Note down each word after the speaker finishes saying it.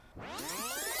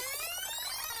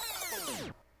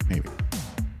Maybe.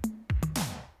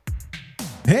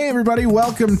 Hey, everybody.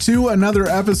 Welcome to another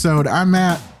episode. I'm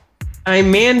Matt.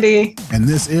 I'm Mandy. And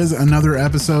this is another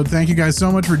episode. Thank you guys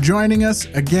so much for joining us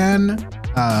again.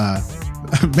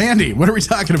 Mandy, what are we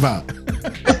talking about?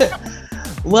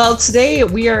 Well, today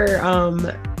we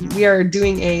are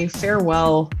doing a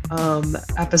farewell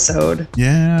episode.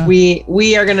 Yeah.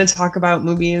 We are going to talk about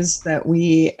movies that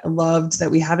we loved that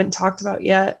we haven't talked about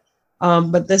yet.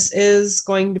 But this is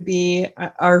going to be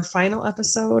our final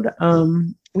episode.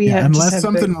 Unless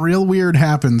something real weird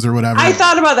happens or whatever. I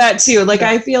thought about that too. Like,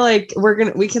 I feel like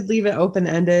we could leave it open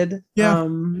ended. Yeah.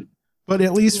 But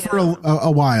at least for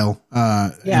a while.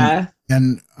 Yeah.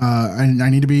 And I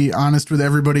need to be honest with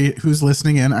everybody who's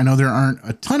listening in. I know there aren't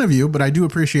a ton of you, but I do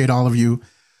appreciate all of you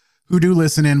who do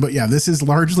listen in. But yeah, this is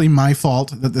largely my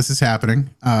fault that this is happening,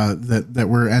 that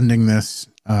we're ending this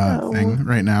thing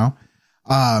right now.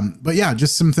 But yeah,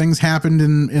 just some things happened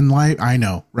in life. I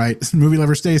know, right? Movie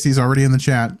lover Stacy's already in the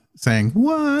chat saying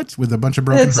what with a bunch of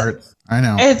broken hearts. I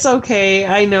know. It's okay.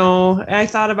 I know. I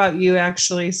thought about you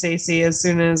actually, Stacy, as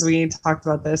soon as we talked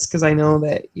about this, because I know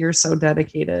that you're so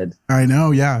dedicated. I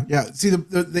know. Yeah. Yeah. See,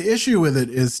 the issue with it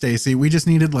is, Stacy, we just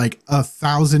needed like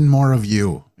 1,000 more of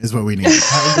you is what we needed.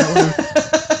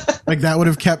 That would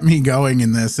have kept me going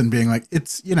in this and being like,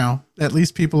 it's, at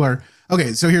least people are.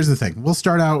 Okay, so here's the thing. We'll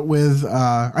start out with,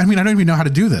 I don't even know how to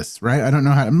do this, right? I don't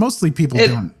know how. Mostly people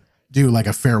don't do like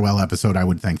a farewell episode, I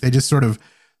would think. They just sort of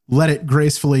let it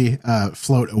gracefully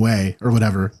float away or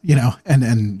whatever,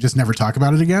 and just never talk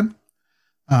about it again.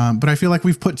 But I feel like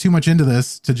we've put too much into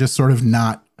this to just sort of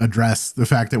not address the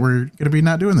fact that we're going to be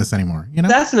not doing this anymore,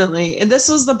 Definitely. And this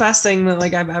was the best thing that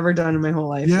I've ever done in my whole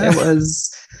life. Yeah. It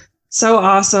was so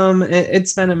awesome.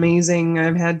 It's been amazing.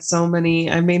 I've made so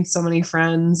many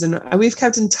friends, and we've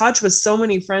kept in touch with so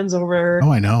many friends over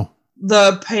I know.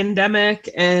 the pandemic.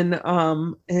 And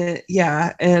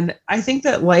and I think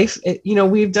that life,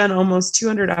 we've done almost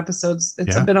 200 episodes.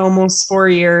 It's been almost 4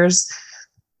 years,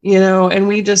 and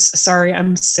we just, sorry,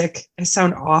 I'm sick. I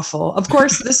sound awful. Of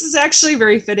course, this is actually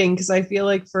very fitting because I feel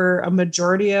like for a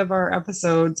majority of our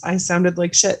episodes, I sounded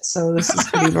like shit. So this is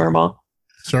pretty normal.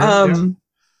 Sure.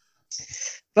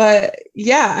 But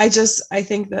yeah, I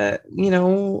think that,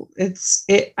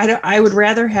 I would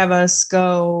rather have us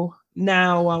go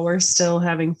now while we're still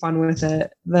having fun with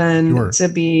it than to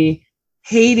be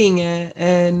hating it.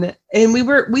 And we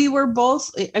were both,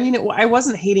 I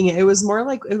wasn't hating it. It was more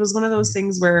like, it was one of those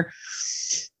things where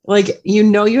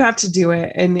you have to do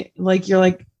it. And you're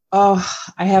like, oh,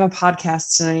 I have a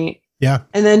podcast tonight. Yeah.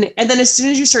 And then as soon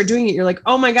as you start doing it, you're like,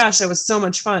 oh my gosh, that was so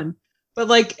much fun. But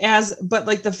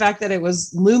the fact that it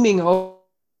was looming over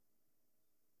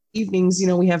evenings,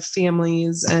 we have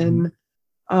families, and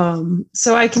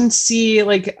so I can see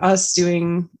us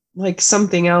doing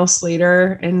something else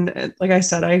later. And like I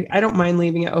said, I don't mind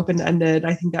leaving it open ended.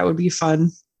 I think that would be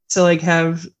fun to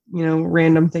have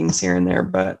random things here and there.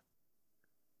 But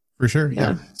for sure,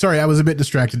 yeah. Sorry, I was a bit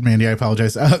distracted, Mandy. I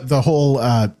apologize. The whole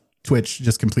Twitch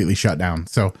just completely shut down.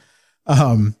 So.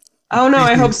 Oh no!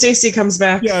 Stacey, I hope Stacy comes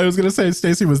back. Yeah, I was gonna say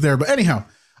Stacy was there, but anyhow,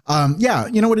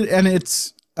 you know what? And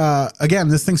it's again,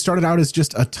 this thing started out as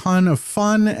just a ton of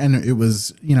fun, and it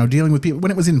was dealing with people.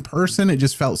 When it was in person, it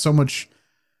just felt so much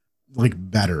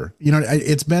better.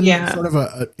 It's been sort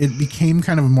of it became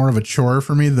kind of more of a chore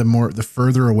for me the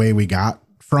further away we got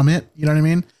from it. You know what I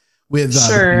mean? With the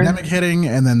pandemic hitting,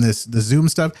 and then the Zoom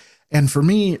stuff, and for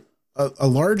me. A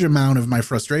large amount of my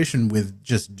frustration with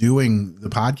just doing the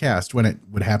podcast when it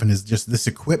would happen is just this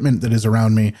equipment that is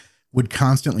around me would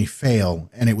constantly fail.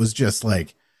 And it was just I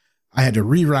had to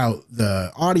reroute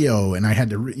the audio, and I had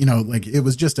to, it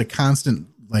was just a constant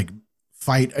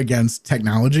fight against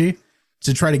technology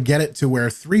to try to get it to where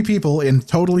three people in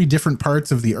totally different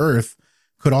parts of the earth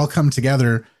could all come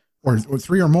together or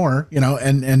three or more,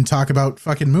 and talk about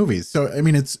fucking movies. So,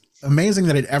 it's amazing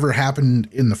that it ever happened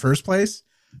in the first place.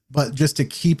 But just to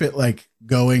keep it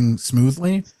going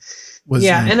smoothly was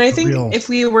and I think if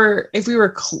we were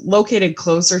located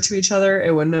closer to each other,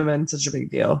 it wouldn't have been such a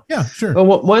big deal. Yeah, sure.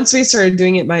 But once we started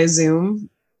doing it by Zoom,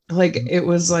 it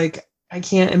was I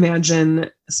can't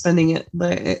imagine spending it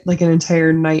an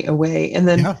entire night away. And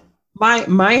then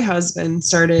my husband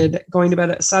started going to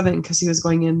bed at 7 because he was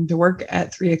going into work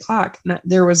at 3:00.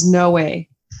 There was no way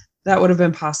that would have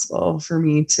been possible for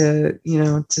me to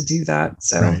do that.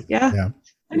 So yeah.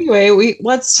 Anyway,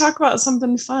 let's talk about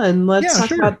something fun. Let's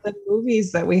talk about the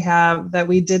movies that we have that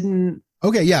we didn't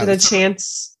get a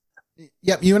chance.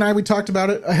 Yep. You and I, we talked about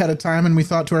it ahead of time, and we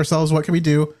thought to ourselves, what can we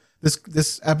do?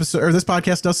 This episode or this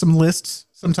podcast does some lists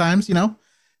sometimes,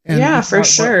 And for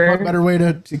sure. What better way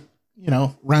to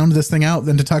round this thing out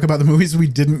than to talk about the movies we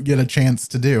didn't get a chance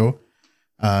to do.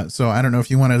 So I don't know if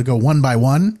you wanted to go one by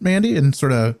one, Mandy, and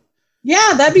sort of.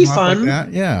 Yeah, that'd be fun.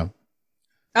 Like yeah.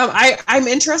 I'm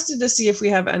interested to see if we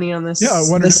have any on this. Yeah,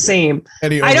 the same.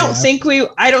 I don't think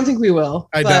we will.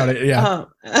 I doubt it. Yeah.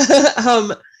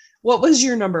 What was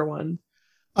your number one?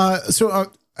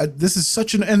 This is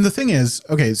and the thing is,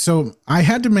 okay, so I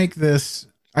had to make these.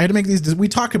 We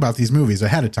talked about these movies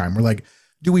ahead of time. We're like,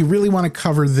 do we really want to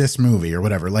cover this movie or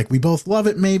whatever? Like, we both love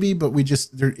it, maybe, but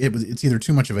it's either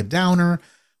too much of a downer,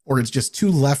 or it's just too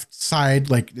left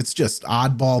side. Like, it's just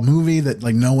oddball movie that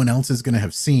like no one else is going to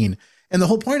have seen. And the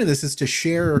whole point of this is to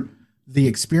share the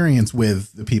experience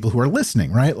with the people who are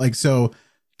listening, right? Like, so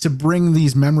to bring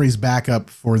these memories back up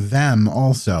for them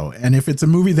also. And if it's a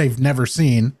movie they've never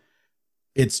seen,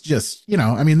 it's just,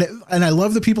 and I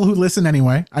love the people who listen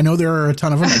anyway. I know there are a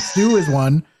ton of them. Like Stu is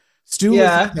one. Stu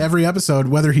listens to every episode,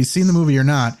 whether he's seen the movie or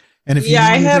not. And if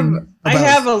I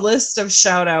have a list of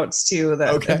shout outs too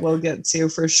that we'll get to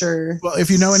for sure. Well, if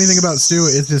you know anything about Stu,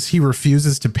 it's just he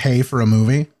refuses to pay for a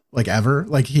movie. Like ever,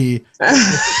 like if he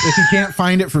can't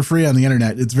find it for free on the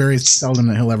internet, it's very seldom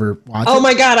that he'll ever watch it. Oh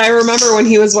my God. I remember when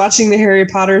he was watching the Harry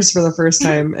Potters for the first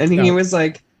time and he was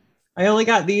like, I only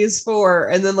got these 4.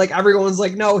 And then like, everyone's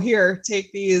like, no, here,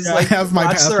 take these. I have my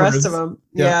watch passwords. The rest of them.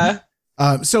 Yeah.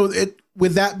 So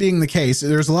with that being the case,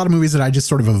 there's a lot of movies that I just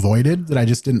sort of avoided that I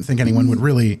just didn't think anyone would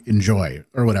really enjoy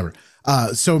or whatever.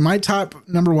 So my top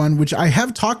number one, which I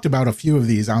have talked about a few of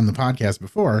these on the podcast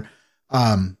before,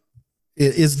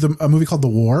 is a movie called The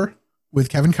War with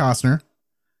Kevin Costner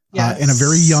and a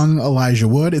very young Elijah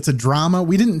Wood. It's a drama.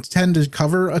 We didn't tend to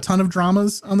cover a ton of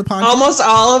dramas on the podcast. Almost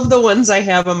all of the ones I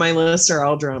have on my list are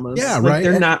all dramas. Yeah, like, right.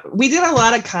 They're not. We did a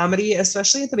lot of comedy,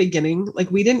 especially at the beginning.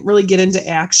 Like we didn't really get into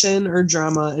action or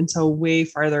drama until way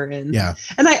farther in. Yeah.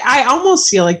 And I almost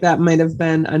feel like that might have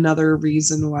been another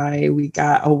reason why we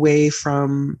got away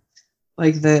from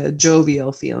like the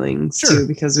jovial feelings too,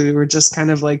 because we were just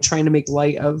kind of like trying to make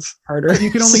light of harder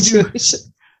you can only situation.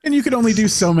 And you could only do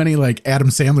so many like Adam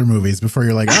Sandler movies before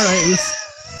you're like, all right,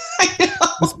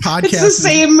 this podcast it's the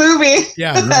same movie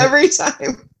every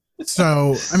time.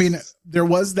 So, I mean, there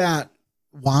was that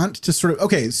want to sort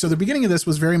of, so the beginning of this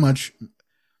was very much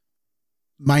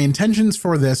my intentions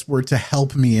for this were to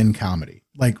help me in comedy.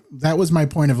 Like that was my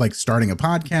point of like starting a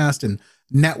podcast and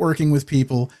networking with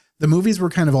people. The movies were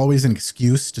kind of always an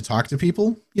excuse to talk to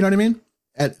people. You know what I mean?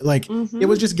 It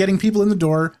was just getting people in the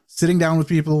door, sitting down with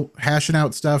people, hashing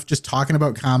out stuff, just talking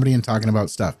about comedy and talking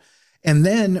about stuff. And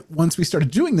then once we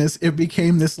started doing this, it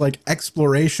became this like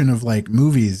exploration of like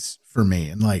movies for me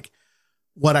and like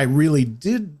what I really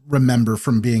did remember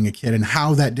from being a kid and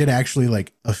how that did actually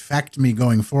like affect me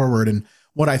going forward and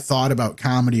what I thought about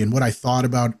comedy and what I thought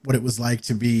about what it was like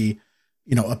to be,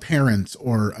 a parent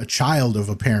or a child of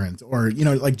a parent or,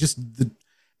 like just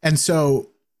and so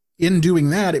in doing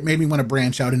that, it made me want to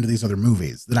branch out into these other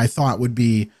movies that I thought would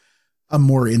be a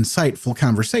more insightful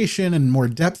conversation and more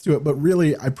depth to it. But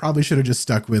really, I probably should have just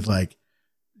stuck with like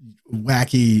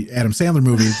wacky Adam Sandler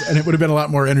movies and it would have been a lot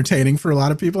more entertaining for a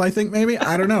lot of people. I think maybe,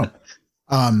 I don't know.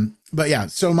 But yeah,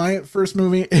 so my first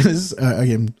movie is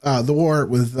The War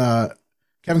with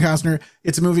Kevin Costner.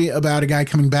 It's a movie about a guy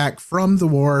coming back from the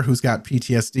war who's got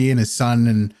PTSD and his son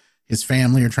and his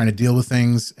family are trying to deal with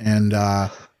things. And,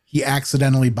 he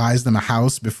accidentally buys them a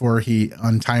house before he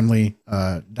untimely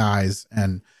dies.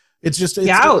 And it's just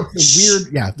it's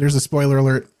weird. Yeah, there's a spoiler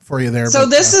alert for you there. So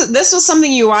this was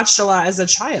something you watched a lot as a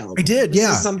child. I did, this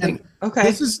is something. Okay.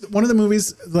 This is one of the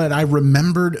movies that I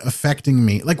remembered affecting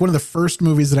me. Like one of the first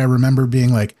movies that I remember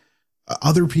being like,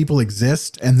 other people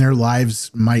exist and their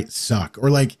lives might suck. Or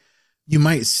like you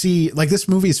might see like this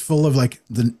movie is full of like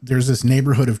there's this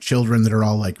neighborhood of children that are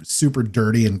all like super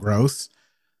dirty and gross.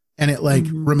 And it like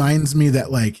reminds me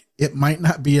that like, it might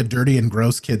not be a dirty and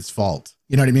gross kid's fault.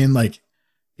 You know what I mean? Like,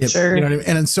 you know what I mean?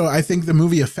 And so I think the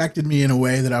movie affected me in a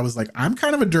way that I was like, I'm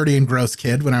kind of a dirty and gross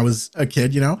kid when I was a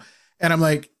kid, and I'm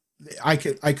like, I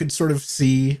could sort of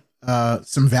see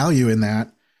some value in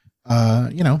that,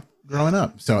 growing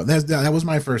up. So that was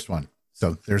my first one.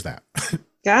 So there's that.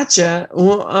 Gotcha.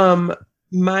 Well,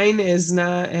 mine is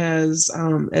not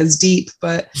as deep,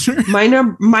 but my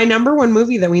number one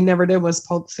movie that we never did was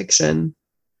Pulp Fiction.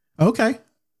 Okay.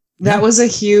 That was a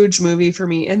huge movie for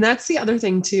me. And that's the other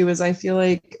thing too, is I feel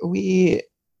like we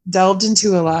delved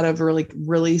into a lot of really,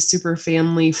 really super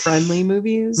family friendly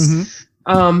movies.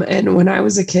 And when I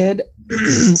was a kid,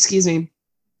 excuse me,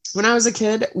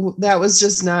 that was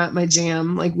just not my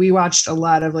jam. Like we watched a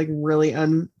lot of like really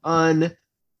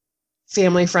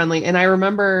family friendly. And I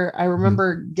remember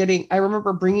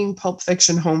bringing Pulp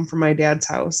Fiction home from my dad's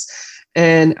house.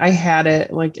 and I had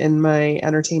it like in my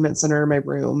entertainment center in my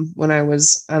room when I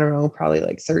was, I don't know, probably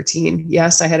like 13.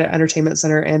 Yes, I had an entertainment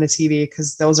center and a TV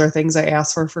because those are things I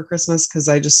asked for Christmas because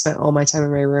I just spent all my time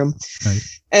in my room.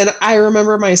 Nice. And I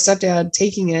remember my stepdad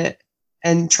taking it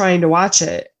and trying to watch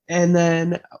it. And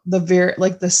then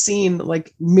the scene,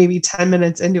 like maybe 10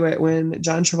 minutes into it, when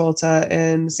John Travolta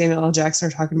and Samuel L. Jackson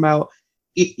are talking about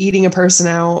eating a person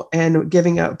out and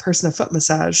giving a person a foot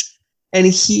massage. And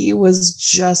he was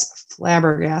just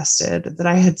flabbergasted that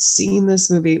I had seen this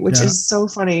movie, which is so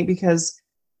funny because,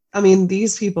 I mean,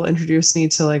 these people introduced me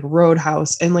to like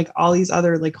Roadhouse and like all these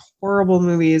other like horrible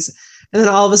movies. And then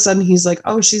all of a sudden he's like,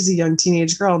 oh, she's a young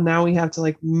teenage girl. Now we have to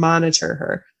like monitor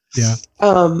her. Yeah.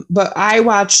 But I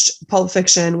watched Pulp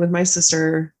Fiction with my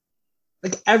sister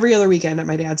like every other weekend at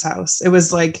my dad's house. It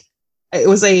was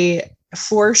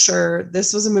for sure,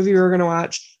 this was a movie we were going to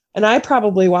watch. And I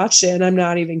probably watched it, and I'm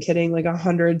not even kidding, like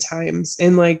 100 times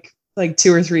in like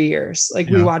 2 or 3 years. Like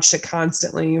we watched it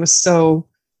constantly. It was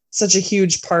such a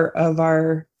huge part of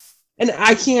our, and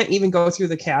I can't even go through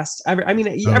the cast.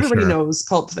 Everybody knows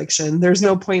Pulp Fiction. There's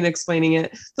no point in explaining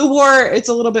it. The war, it's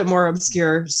a little bit more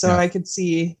obscure. So I could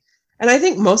see, and I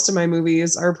think most of my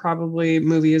movies are probably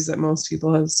movies that most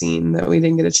people have seen that we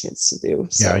didn't get a chance to do.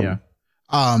 So. Yeah.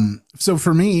 So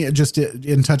for me, just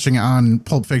in touching on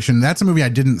Pulp Fiction, that's a movie I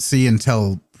didn't see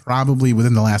until probably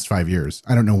within the last 5 years.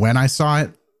 I don't know when I saw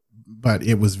it, but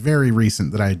it was very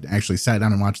recent that I actually sat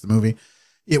down and watched the movie.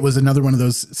 It was another one of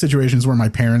those situations where my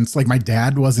parents, like my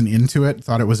dad wasn't into it,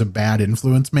 thought it was a bad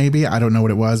influence. Maybe, I don't know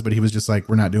what it was, but he was just like,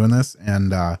 we're not doing this.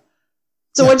 And,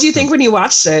 so what do you think when you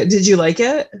watched it? Did you like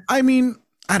it? I mean,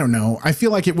 I don't know. I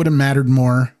feel like it would have mattered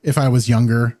more if I was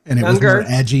younger and it was more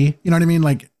edgy. You know what I mean?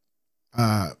 Like,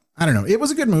 I don't know. It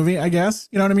was a good movie, I guess.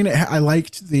 You know what I mean? I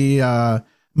liked the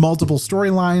multiple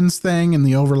storylines thing, and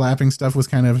the overlapping stuff was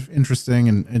kind of interesting.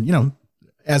 And, you know,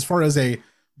 as far as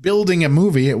building a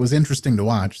movie, it was interesting to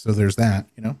watch. So there's that,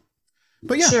 you know,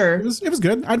 but yeah, sure. It was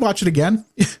good. I'd watch it again.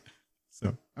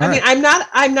 So, I'm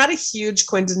not a huge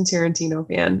Quentin Tarantino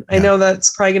fan. Yeah. I know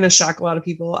that's probably going to shock a lot of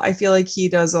people. I feel like he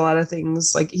does a lot of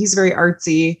things, like he's very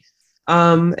artsy.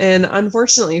 And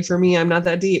unfortunately for me, I'm not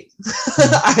that deep.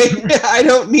 I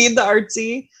don't need the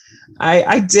artsy.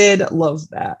 I did love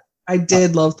that. I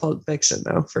did love Pulp Fiction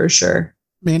though, for sure.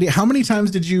 Mandy, how many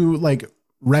times did you like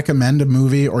recommend a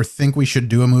movie or think we should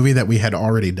do a movie that we had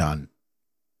already done?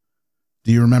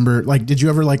 Do you remember, like, did you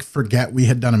ever like forget we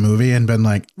had done a movie and been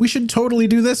like, we should totally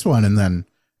do this one and then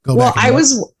go back?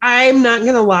 Well, I'm not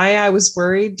going to lie. I was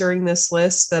worried during this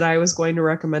list that I was going to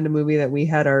recommend a movie that we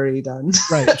had already done.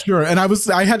 Right. Sure. And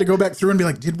I had to go back through and be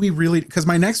like, did we really? Because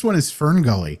my next one is Fern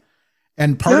Gully.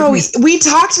 And we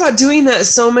talked about doing that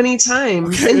so many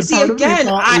times. Okay, and see, again,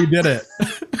 we did it.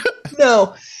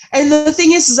 No. And the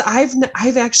thing is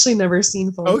I've actually never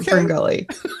seen Fern Gully.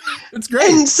 It's great.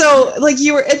 And so like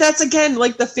that's again,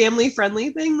 like the family friendly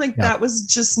thing. Like that was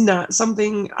just not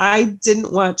something. I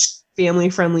didn't watch family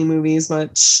friendly movies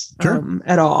much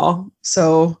at all.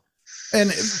 So.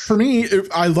 And for me,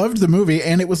 I loved the movie,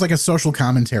 and it was like a social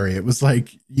commentary. It was like,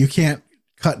 you can't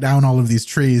cut down all of these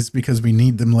trees because we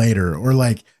need them later. Or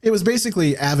like, it was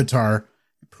basically Avatar,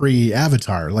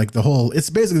 pre-Avatar, like it's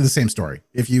basically the same story.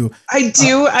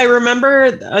 I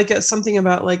remember like something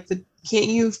about like can't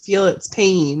you feel its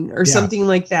pain or something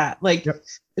like that, like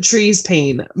the tree's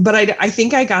pain. But I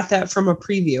think I got that from a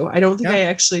preview. I don't think I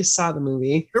actually saw the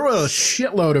movie. There was a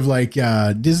shitload of like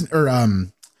Disney or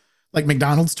like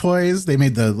McDonald's toys. They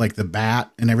made the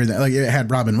bat and everything. Like it had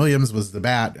Robin Williams was the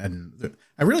bat, and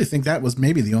I really think that was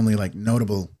maybe the only like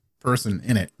notable person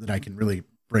in it that I can really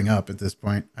bring up at this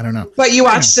point. I don't know. But you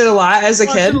watched it a lot as a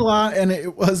kid? A lot, and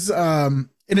it was and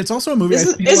it's also a movie. Is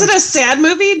it a sad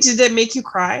movie? Did it make you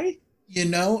cry? You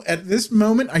know, at this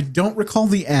moment, I don't recall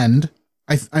the end.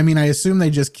 I mean, I assume they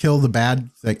just kill the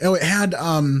bad thing. Oh, it had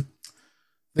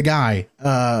the guy,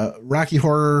 Rocky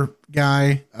Horror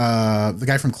guy, the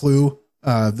guy from Clue,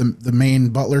 the main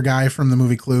butler guy from the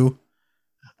movie Clue.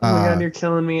 Oh my God, you're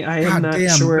killing me. I am not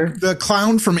sure. The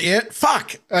clown from It.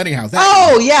 Fuck. Anyhow.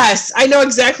 Yes. I know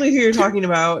exactly who you're talking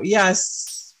about.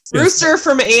 Yes. Rooster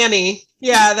from Annie.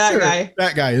 Yeah, that guy.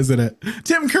 That guy, isn't it?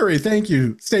 Tim Curry. Thank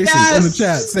you. Stacey in the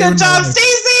chat. Good job,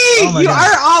 Stacey. You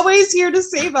are always here to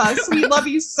save us. We love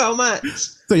you so much.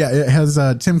 So yeah, it has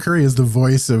Tim Curry is the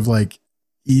voice of like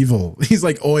evil. He's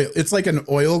like oil. It's like an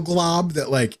oil glob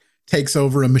that like takes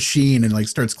over a machine and like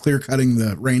starts clear cutting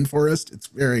the rainforest. It's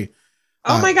very...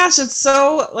 Oh my gosh, it's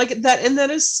so like that. And that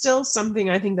is still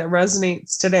something I think that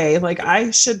resonates today. Like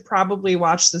I should probably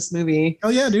watch this movie. Oh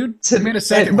yeah, dude. I made a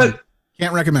second one.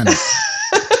 Can't recommend it.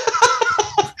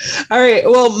 All right.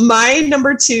 Well, my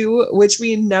number 2, which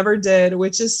we never did,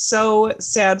 which is so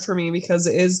sad for me because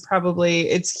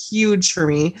it's huge for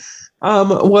me,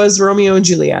 was Romeo and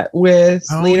Juliet with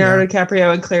Leonardo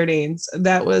DiCaprio and Claire Danes.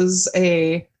 That was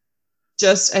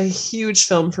just a huge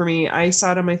film for me. I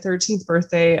saw it on my 13th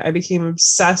birthday. I became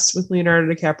obsessed with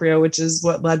Leonardo DiCaprio, which is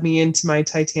what led me into my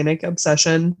Titanic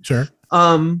obsession. Sure.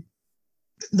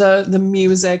 The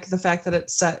music, the fact that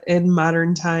it's set in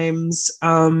modern times,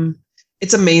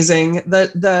 it's amazing.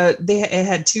 It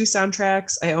had 2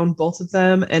 soundtracks. I own both of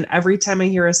them, and every time I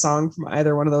hear a song from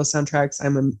either one of those soundtracks,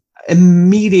 I'm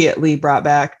immediately brought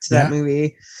back to that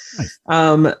movie.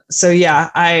 Nice. So yeah,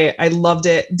 I loved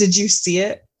it. Did you see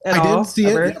it at all? I did see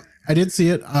it. I did see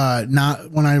it.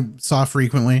 Not when I saw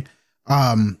frequently.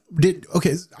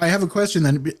 Okay, I have a question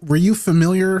then. Were you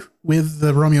familiar with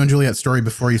the Romeo and Juliet story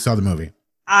before you saw the movie?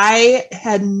 I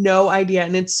had no idea.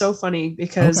 And it's so funny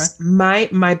because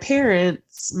my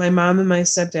parents, my mom and my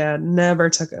stepdad never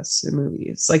took us to the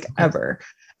movies, ever.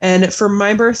 And for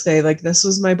my birthday, this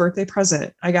was my birthday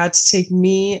present. I got to take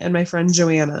me and my friend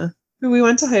Joanna, who we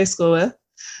went to high school with.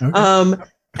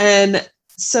 Okay.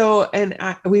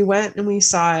 We went and we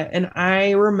saw it. And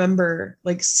I remember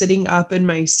sitting up in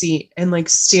my seat and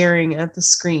staring at the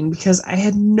screen because I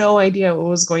had no idea what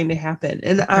was going to happen.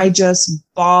 And I just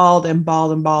bawled and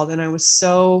bawled and bawled. And I was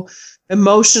so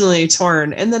emotionally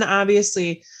torn. And then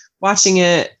obviously watching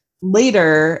it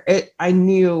later, I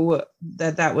knew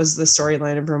that was the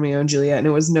storyline of Romeo and Juliet, and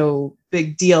it was no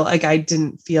big deal. I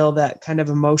didn't feel that kind of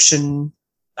emotion.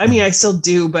 I mean, I still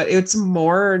do, but it's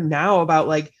more now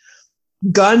about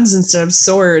guns instead of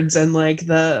swords and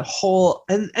the whole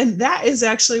and that is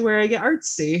actually where I get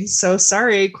artsy. So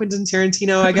sorry, Quentin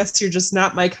Tarantino, I guess you're just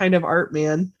not my kind of art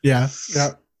man. Yeah.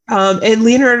 And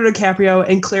Leonardo DiCaprio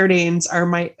and Claire Danes are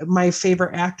my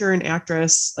favorite actor and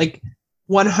actress,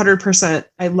 100%.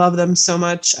 I love them so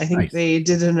much. I think they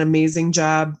did an amazing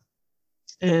job,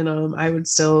 and I would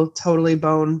still totally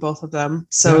bone both of them.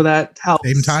 So that helps.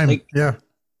 Same time.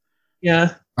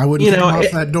 Yeah. I wouldn't come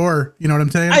off that door. You know what I'm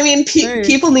saying? I mean,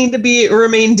 people need to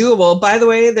remain doable. By the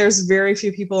way, there's very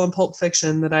few people in Pulp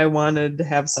Fiction that I wanted to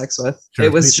have sex with. Sure.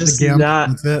 It was just not.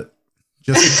 That's it.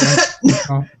 Just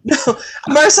no.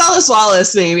 Marcellus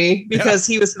Wallace, maybe, because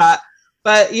he was hot.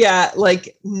 But yeah,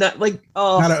 not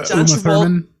John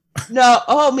Travolta.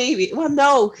 No, maybe. Well,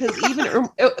 no,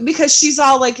 because she's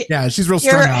all she's real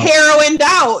strung out. Heroined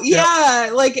out. Yeah,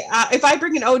 if I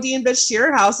bring an OD bitch to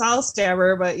your house, I'll stab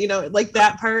her. But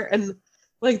that part, and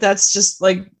that's just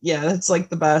that's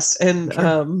the best. And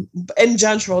and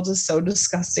John Travolta is so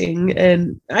disgusting.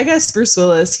 And I guess Bruce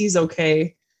Willis, he's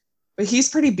okay, but he's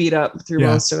pretty beat up through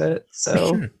most of it.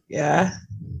 So yeah.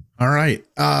 All right.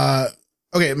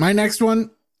 Okay, my next one.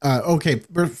 Okay,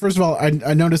 first of all,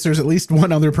 I noticed there's at least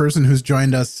one other person who's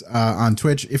joined us on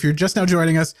Twitch. If you're just now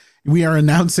joining us, we are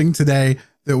announcing today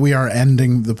that we are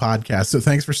ending the podcast. So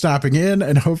thanks for stopping in,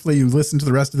 and hopefully you listen to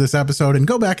the rest of this episode and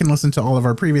go back and listen to all of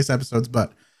our previous episodes.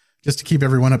 But just to keep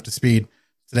everyone up to speed,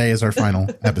 today is our final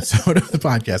episode of the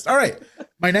podcast. All right,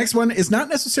 my next one is not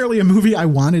necessarily a movie I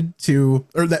wanted to,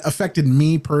 or that affected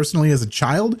me personally as a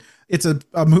child. It's a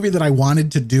movie that I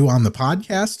wanted to do on the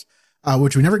podcast,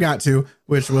 which we never got to,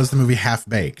 which was the movie Half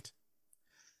Baked.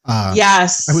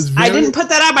 Yes, I didn't put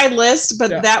that on my list,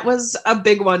 but that was a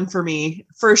big one for me,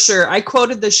 for sure. I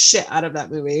quoted the shit out of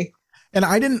that movie. And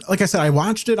I didn't, like I said, I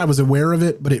watched it, I was aware of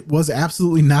it, but it was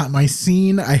absolutely not my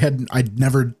scene. I'd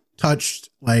never touched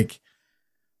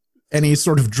any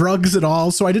sort of drugs at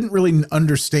all. So I didn't really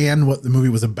understand what the movie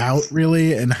was about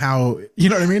really, and how, you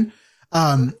know what I mean?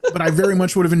 But I very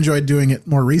much would have enjoyed doing it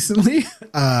more recently.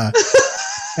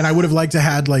 And I would have liked to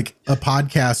had a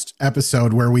podcast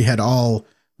episode where we had all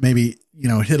maybe,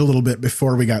 hit a little bit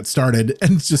before we got started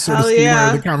and just sort of see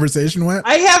where the conversation went.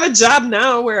 I have a job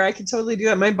now where I could totally do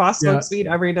that. My boss smokes weed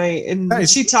every night, and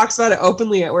she talks about it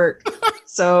openly at work.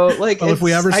 So if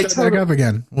we ever start back up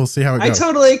again, we'll see how it goes. I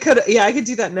totally could. Yeah, I could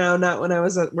do that now, not when I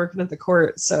was working at the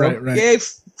court. So yay,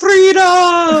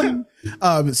 freedom.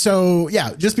 So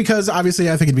yeah, just because obviously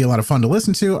I think it'd be a lot of fun to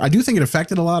listen to. I do think it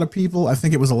affected a lot of people. I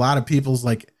think it was a lot of people's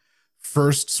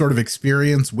first sort of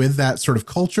experience with that sort of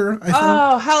culture. I think.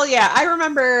 Oh, hell yeah. I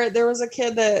remember there was a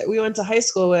kid that we went to high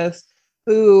school with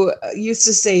who used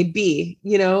to say B,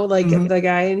 the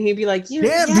guy, and he'd be like, B.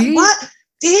 What?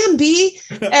 Damn B.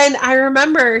 And I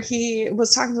remember he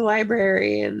was talking to the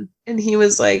library and he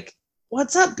was like,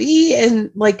 what's up, B?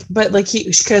 And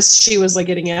because she was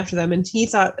getting after them, and he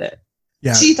thought that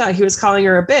she thought he was calling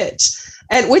her a bitch.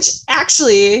 And which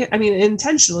actually, I mean,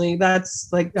 intentionally, that's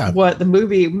like what the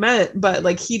movie meant, but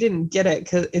like he didn't get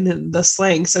it in the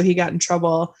slang, so he got in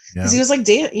trouble because he was like,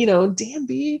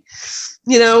 Danby,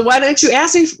 why don't you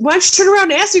turn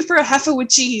around and ask me for a heffa with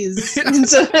cheese?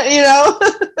 So,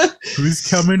 who's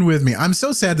coming with me? I'm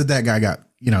so sad that guy got,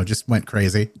 just went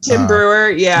crazy. Tim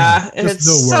Brewer, and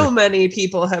it's so many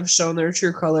people have shown their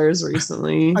true colors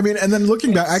recently. I mean, and then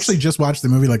looking back, I actually just watched the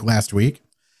movie like last week.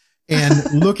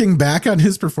 And looking back on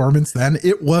his performance then,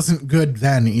 it wasn't good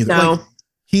then either. No. Like,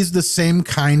 he's the same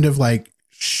kind of like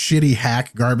shitty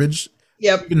hack garbage.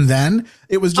 Yep. And then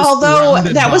it was just, although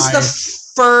that was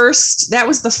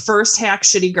the first hack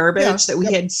shitty garbage that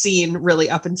we had seen really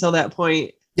up until that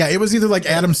point. Yeah. It was either like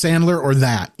Adam Sandler or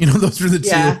that, those were the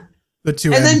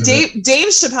two. And then Dave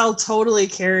Chappelle totally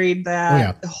carried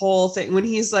that whole thing when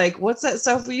he's like, what's that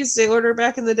stuff we used to order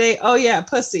back in the day? Oh yeah.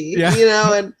 Pussy,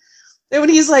 and when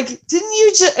he's like, didn't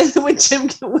you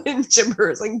when Jim Burr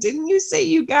was like, didn't you say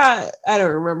you got, I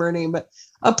don't remember her name, but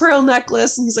a pearl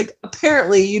necklace? And he's like,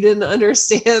 apparently you didn't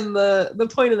understand the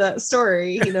point of that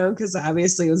story, because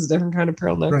obviously it was a different kind of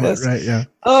pearl necklace. Right, yeah.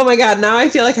 Oh my God. Now I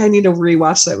feel like I need to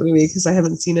rewatch that movie because I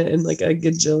haven't seen it in like a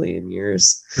gajillion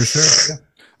years. For sure. Yeah.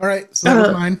 All right. So that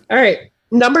was mine. All right.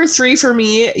 Number 3 for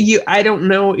me, I don't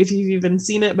know if you've even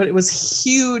seen it, but it was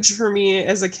huge for me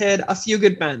as a kid. A Few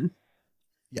Good Men.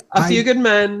 Yeah, A Few Good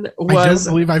Men was. I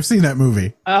don't believe I've seen that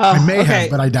movie. I may have,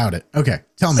 but I doubt it. Okay,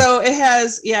 tell me. So it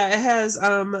has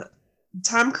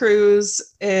Tom Cruise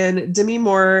and Demi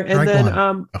Moore,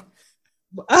 and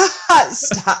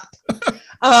stop.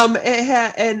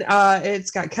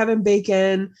 It's got Kevin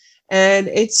Bacon, and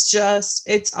it's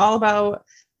all about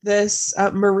this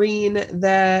Marine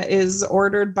that is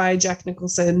ordered by Jack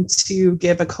Nicholson to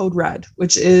give a code red,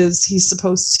 which is he's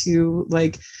supposed to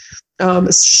like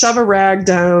shove a rag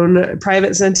down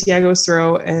Private Santiago's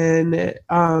throat and,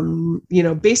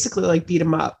 basically like beat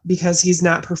him up because he's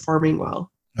not performing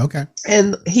well. Okay.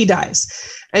 And he dies.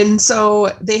 And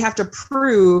so they have to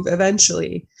prove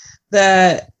eventually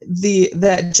that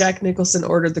Jack Nicholson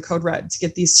ordered the code red to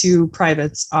get these two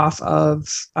privates off of,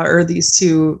 or these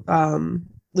two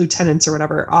lieutenants or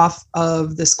whatever off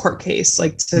of this court case,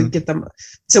 like to get them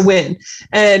to win.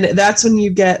 And that's when you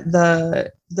get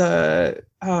the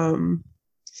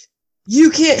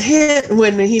you can't hit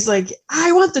when he's like,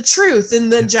 I want the truth.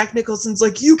 And then Jack Nicholson's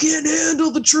like, you can't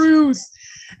handle the truth.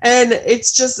 And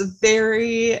it's just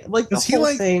very like the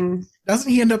whole thing. Doesn't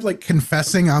he end up like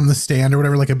confessing on the stand or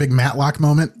whatever, like a big Matlock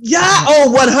moment? Yeah.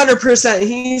 Oh, 100%.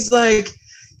 He's like,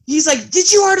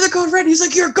 did you order the code red? He's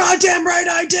like, you're goddamn right,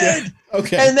 I did. Yeah.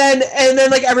 Okay. And then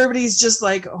like everybody's just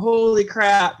like, holy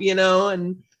crap,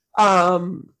 and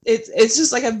it's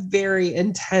just like a very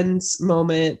intense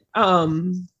moment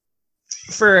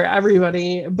for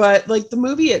everybody. But like the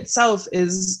movie itself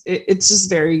it's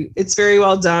very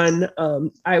well done.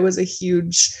 I was a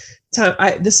huge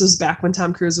this was back when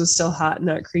Tom Cruise was still hot,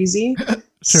 not crazy. Sure.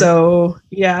 So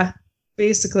yeah,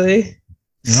 basically.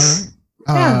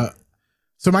 All right.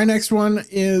 So my next one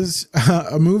is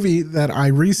a movie that I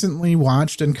recently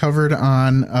watched and covered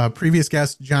on previous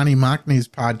guest Johnny Mockney's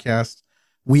podcast,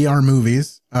 We Are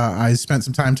Movies. I spent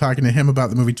some time talking to him about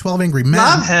the movie 12 Angry Men.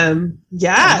 Love him.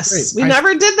 Yes. We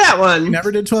never did that one. We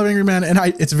never did 12 Angry Men. And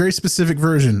it's a very specific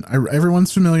version.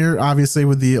 Everyone's familiar, obviously,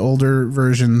 with the older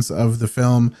versions of the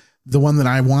film. The one that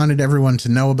I wanted everyone to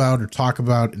know about or talk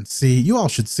about and see. You all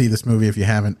should see this movie if you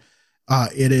haven't.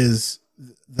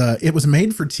 It was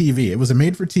made for TV. It was a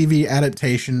made for TV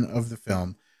adaptation of the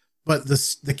film, but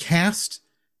the cast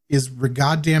is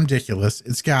goddamn ridiculous.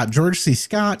 It's got George C.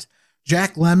 Scott,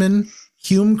 Jack Lemmon,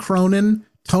 Hume Cronin,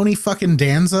 Tony fucking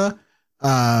Danza,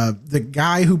 the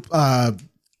guy who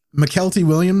McKelty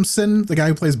Williamson, the guy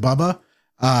who plays Bubba.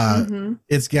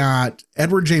 It's got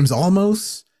Edward James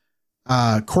Olmos,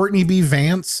 Courtney B.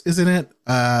 Vance is in it.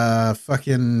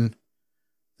 Fucking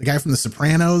the guy from The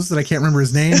Sopranos that I can't remember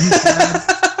his name.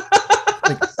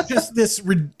 Just this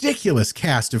ridiculous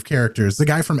cast of characters. The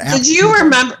guy from Did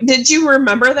you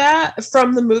remember that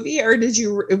from the movie, or did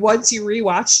you once you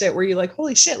rewatched it were you like,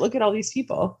 holy shit, look at all these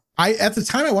people? At the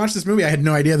time I watched this movie, I had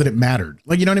no idea that it mattered.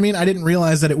 Like, you know what I mean? I didn't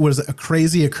realize that it was a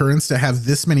crazy occurrence to have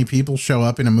this many people show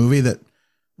up in a movie that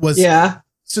was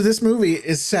So this movie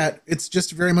is set. It's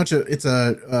just very much what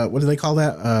do they call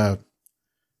that?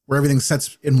 Where everything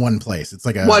sets in one place. It's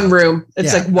like one room.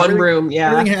 It's like one room.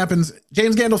 Yeah. Everything happens.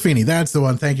 James Gandolfini. That's the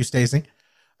one. Thank you, Stacey.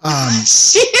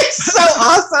 She is so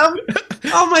awesome.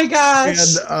 Oh my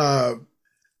gosh.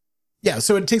 And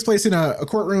so it takes place in a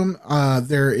courtroom.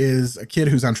 There is a kid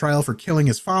who's on trial for killing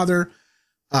his father.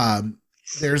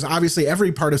 There's obviously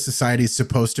every part of society is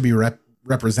supposed to be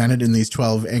represented in these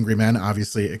 12 Angry Men,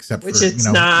 obviously, except which for it's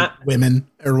not women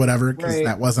or whatever, because right.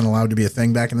 that wasn't allowed to be a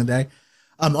thing back in the day.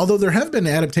 Although there have been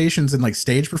adaptations and like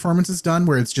stage performances done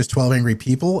where it's just 12 angry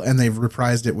people and they've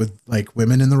reprised it with like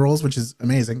women in the roles, which is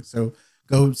amazing. So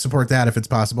go support that if it's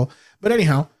possible. But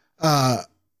anyhow,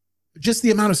 just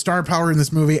the amount of star power in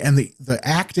this movie and the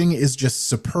acting is just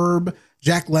superb.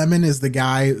 Jack Lemmon is the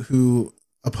guy who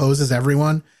opposes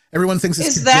everyone. Everyone thinks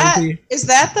it's is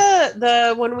that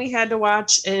the one we had to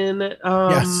watch in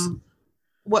yes.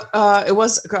 What it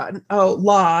was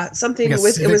law something with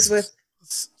civics, it was with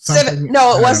civic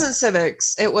no it wasn't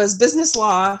civics, it was business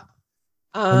law.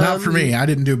 Well, not for me, I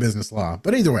didn't do business law,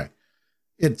 but either way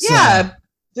it's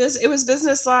it was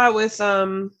business law with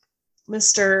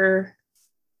Mr.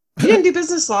 You didn't do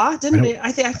business law, didn't you?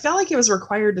 I felt like it was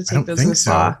required to take business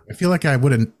law. I feel like I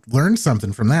would have learned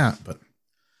something from that, but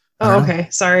okay.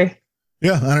 Sorry.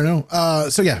 Yeah, I don't know.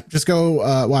 So yeah, just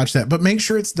go watch that, but make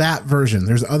sure it's that version.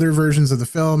 There's other versions of the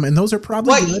film, and those are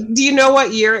probably good. Do you know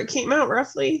what year it came out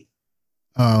roughly?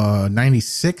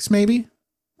 96 maybe.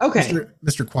 Okay.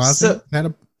 Mr.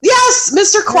 Kwasny. Yes,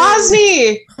 Mr.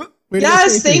 Kwasny.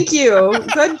 Yes, thank you.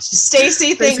 Good,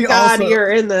 Stacy. Thank God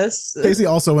you're in this. Stacy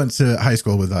also went to high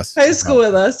school with us.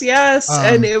 Yes,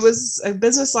 and it was a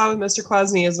business law with Mr.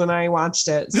 Kwasny is when I watched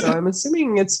it. So I'm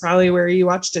assuming it's probably where you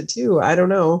watched it too. I don't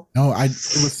know. No, it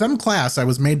was some class I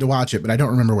was made to watch it, but I don't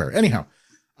remember where. Anyhow,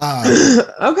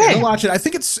 okay, go watch it. I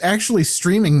think it's actually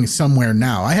streaming somewhere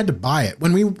now. I had to buy it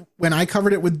when I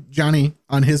covered it with Johnny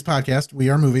on his podcast, We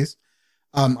Are Movies.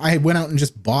 I went out and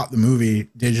just bought the movie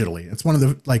digitally. It's one of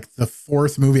the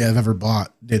fourth movie I've ever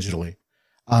bought digitally.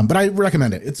 But I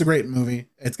recommend it. It's a great movie.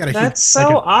 It's got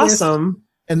awesome.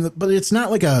 But it's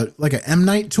not like a M.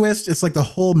 Night twist. It's like the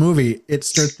whole movie. It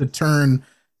starts to turn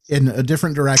in a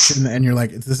different direction and you're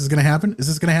like, this is going to happen. Is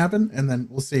this going to happen? And then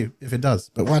we'll see if it does,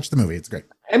 but watch the movie. It's great.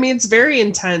 I mean, it's very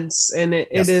intense and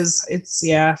it's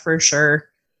for sure.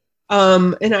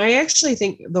 And I actually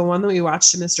think the one that we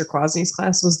watched in Mr. Kwasny's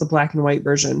class was the black and white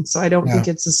version. So I don't think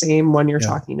it's the same one you're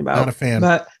talking about. Not a fan.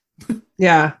 But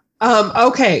yeah.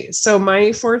 Okay. So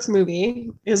my fourth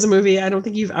movie is a movie I don't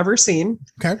think you've ever seen.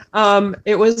 Okay.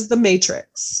 It was The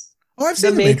Matrix. Oh, I've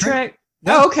seen The Matrix.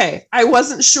 Yeah. Oh, okay. I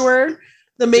wasn't sure.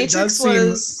 The Matrix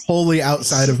was wholly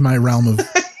outside of my realm of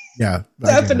yeah.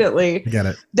 Definitely. I get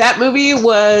it. That movie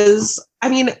was, I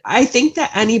mean, I think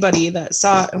that anybody that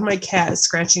saw my cat is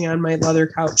scratching on my leather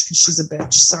couch because she's a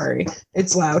bitch. Sorry.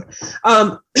 It's loud.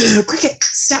 Cricket,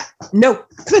 stop. No,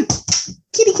 come on.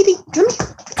 Kitty, come here.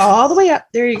 All the way up.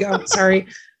 There you go. Sorry.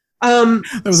 That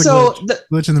was a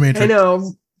glitch in the Matrix. I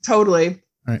know. Totally.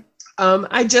 All right.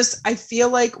 I feel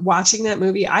like watching that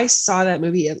movie, I saw that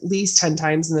movie at least 10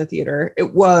 times in the theater.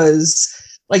 It was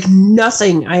like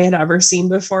nothing I had ever seen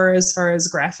before as far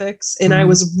as graphics. And I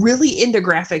was really into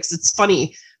graphics. It's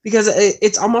funny because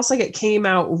it's almost like it came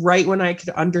out right when I could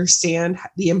understand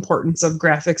the importance of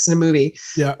graphics in a movie.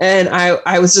 Yeah. And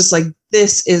I was just like,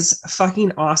 this is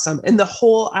fucking awesome. And the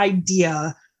whole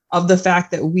idea of the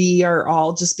fact that we are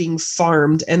all just being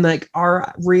farmed and like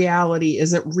our reality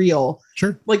isn't real.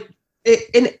 Sure. Like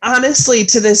and honestly,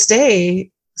 to this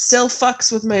day, still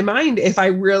fucks with my mind if I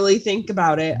really think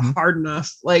about it hard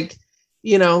enough. Like,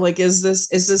 you know, like, is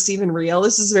this even real?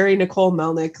 This is very Nicole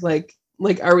Melnick. Like,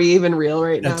 are we even real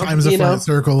right now? Time's a flat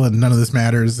circle and none of this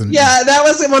matters. And yeah, that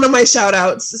was one of my shout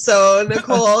outs. So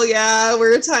Nicole, yeah,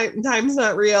 time's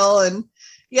not real. And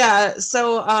yeah,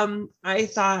 so I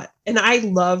thought, and I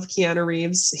love Keanu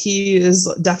Reeves. He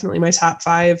is definitely my top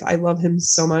 5. I love him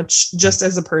so much just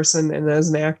as a person and as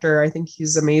an actor. I think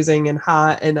he's amazing and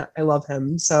hot and I love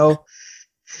him. So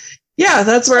yeah,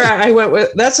 that's where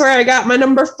that's where I got my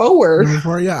number 4.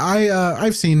 Yeah,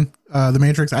 I've seen The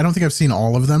Matrix. I don't think I've seen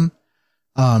all of them.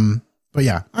 But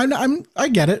yeah, I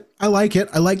get it. I like it.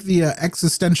 I like the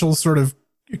existential sort of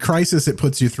crisis it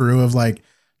puts you through of like,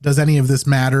 does any of this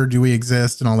matter? Do we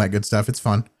exist? And all that good stuff. It's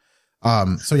fun.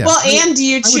 So yeah. Well, and do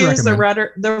you choose the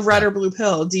red or blue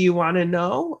pill? Do you want to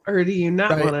know or do you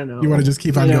not want to know? You want to just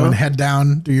keep on going, head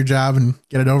down, do your job and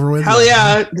get it over with? Hell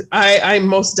yeah. I'm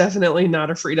most definitely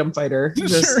not a freedom fighter.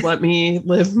 Just let me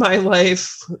live my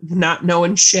life not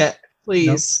knowing shit,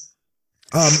 please.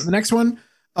 Nope. The next one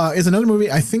is another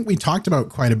movie I think we talked about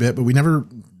quite a bit, but we never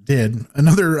did.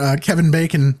 Another Kevin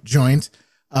Bacon joint,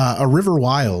 A River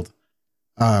Wild.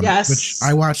 Yes. Which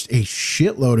I watched a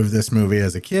shitload of this movie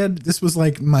as a kid. This was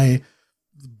like my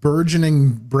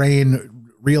burgeoning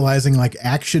brain realizing like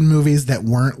action movies that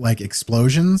weren't like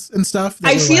explosions and stuff.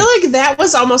 I feel like that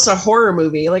was almost a horror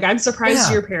movie. Like I'm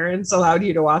surprised your parents allowed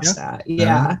you to watch that.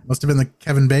 Yeah. Must have been the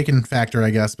Kevin Bacon factor,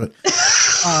 I guess. But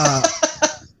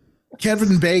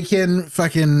Kevin Bacon,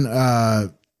 fucking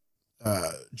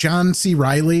John C.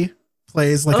 Reilly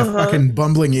plays like a fucking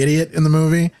bumbling idiot in the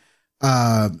movie.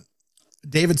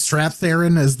 David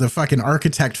Strathairn as the fucking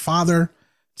architect father,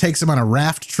 takes him on a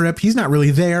raft trip. He's not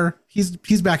really there.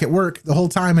 He's back at work the whole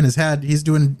time in his head. He's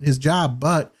doing his job,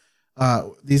 but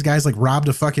these guys like robbed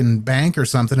a fucking bank or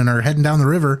something and are heading down the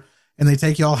river, and they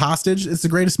take you all hostage. It's the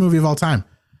greatest movie of all time.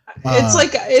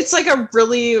 It's like a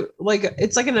really like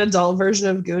it's like an adult version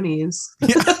of Goonies.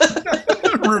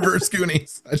 Reverse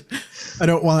Goonies. I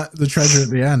don't want the treasure at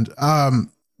the end.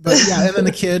 But yeah, and then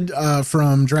the kid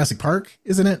from Jurassic Park,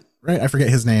 isn't it? Right? I forget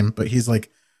his name, but he's like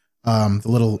the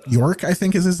little York, I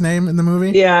think is his name in the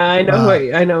movie. Yeah, I know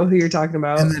I know who you're talking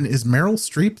about. And then is Meryl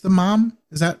Streep the mom?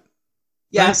 Is that?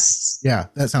 Yes. Right? Yeah,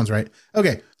 that sounds right.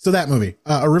 Okay, so that movie,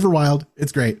 A River Wild,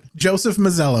 it's great. Joseph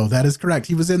Mazzello, that is correct.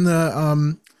 He was in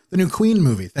the new Queen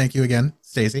movie. Thank you again,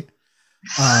 Stacey.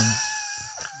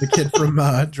 The kid from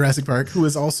Jurassic Park, who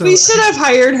is also. We should have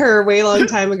hired her way long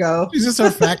time ago. She's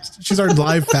just she's our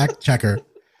live fact checker.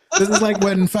 This is like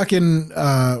when fucking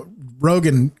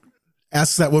Rogan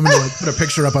asks that woman to like put a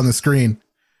picture up on the screen.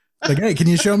 Like, hey, can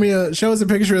you show us a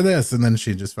picture of this? And then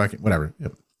she just fucking whatever.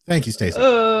 Yep. Thank you, Stacey.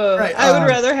 Right, I would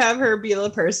rather have her be the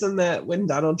person that when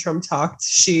Donald Trump talked,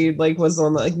 she like was the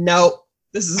one that like, no,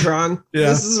 this is wrong. Yeah.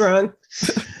 This is wrong.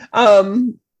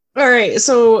 All right.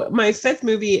 So my fifth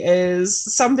movie is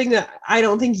something that I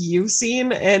don't think you've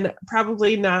seen, and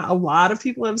probably not a lot of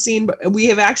people have seen, but we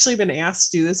have actually been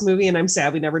asked to do this movie, and I'm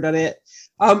sad we never done it.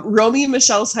 Romy and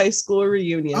Michelle's High School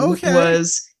Reunion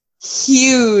was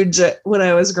huge when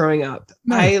I was growing up.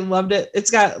 Nice. I loved it.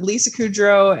 It's got Lisa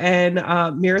Kudrow and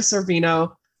Mira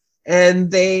Sorvino,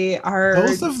 and they are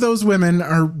both of those women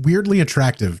are weirdly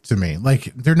attractive to me.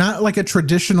 Like they're not like a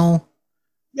traditional.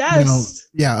 Yes.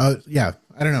 Yeah.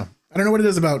 I don't know. I don't know what it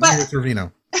is about Mira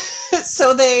Sorvino.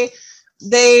 So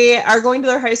they are going to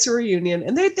their high school reunion,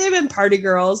 and they've been party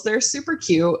girls. They're super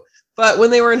cute. But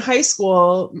when they were in high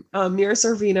school, Mira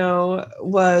Sorvino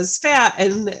was fat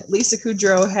and Lisa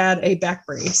Kudrow had a back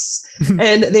brace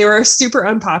and they were super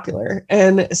unpopular.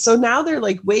 And so now they're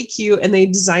like way cute and they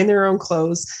design their own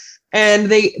clothes, and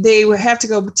they have to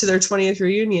go to their 20th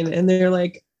reunion, and they're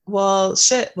like, well,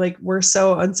 shit, like we're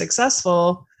so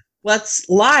unsuccessful. Let's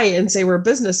lie and say we're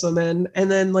businesswomen.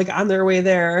 And then like on their way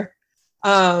there,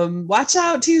 watch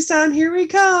out, Tucson, here we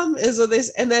come is what they,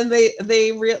 and then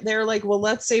they're like, well,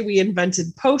 let's say we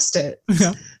invented Post-it.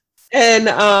 Yeah. And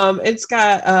it's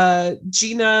got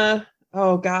Gina,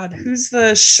 oh God, who's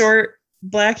the short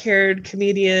black-haired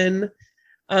comedian?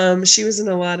 She was in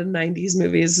a lot of 90s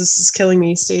movies. This is killing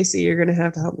me. Stacey, you're gonna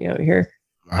have to help me out here.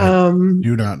 I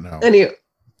do not know. Anyway,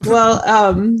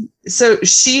 well, so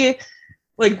she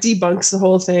like debunks the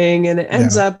whole thing, and it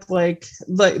ends up like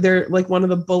they're like one of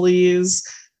the bullies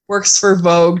works for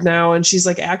Vogue now, and she's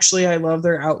like, actually I love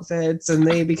their outfits, and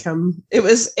they become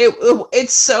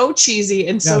it's so cheesy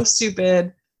and so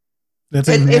stupid. That's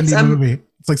a Mandy movie.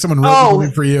 It's like someone wrote the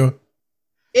movie for you.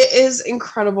 It is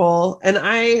incredible, and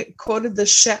I quoted the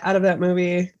shit out of that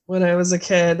movie when I was a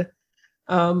kid.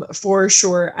 For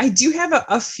sure. I do have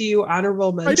a few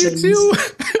honorable mentions. I do too.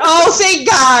 Oh, thank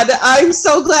God. I'm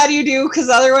so glad you do, because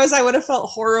otherwise I would have felt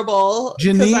horrible.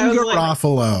 Janine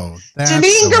Garofalo. Like,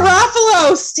 Janine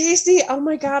Garofalo. Stacey, oh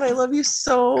my God, I love you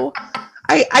so.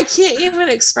 I can't even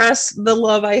express the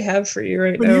love I have for you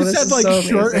right now. When you said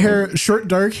like short,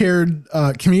 dark-haired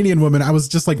comedian woman, I was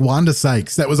just like Wanda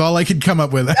Sykes. That was all I could come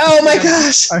up with. Oh my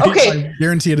gosh. Okay. I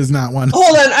guarantee it is not one.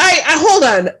 Hold on. Hold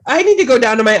on. I need to go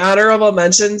down to my honorable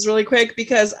mentions really quick,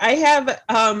 because I have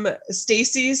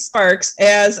Stacey Sparks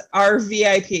as our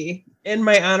VIP in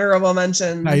my honorable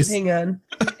mentions. Nice. Hang on.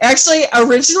 Actually,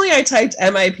 originally I typed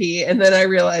MIP, and then I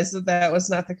realized that was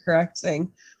not the correct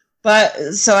thing.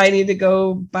 But so I need to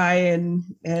go by and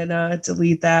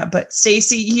delete that. But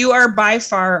Stacey, you are by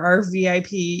far our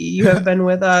VIP. You have been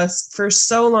with us for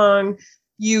so long.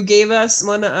 You gave us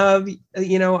one of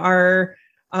our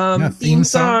theme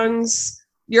songs.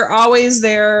 You're always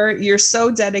there. You're so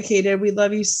dedicated. We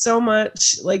love you so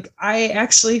much. Like, I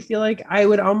actually feel like I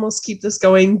would almost keep this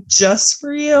going just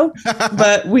for you,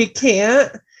 but we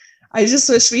can't. I just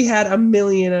wish we had 1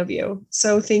 million of you.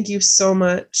 So thank you so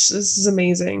much. This is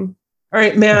amazing. All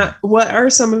right, Matt, what are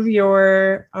some of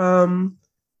your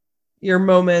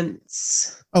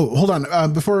moments? Oh, hold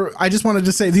on. Before, I just wanted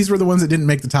to say these were the ones that didn't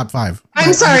make the top 5.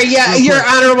 I'm sorry. Yeah, your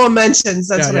honorable mentions.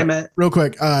 That's what I meant. Real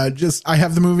quick. I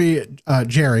have the movie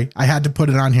Jerry. I had to put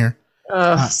it on here.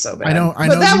 Oh, so bad. I know.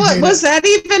 Was that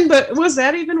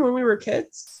even when we were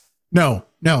kids? No.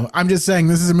 I'm just saying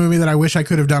this is a movie that I wish I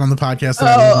could have done on the podcast.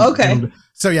 Okay.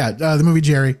 So yeah, the movie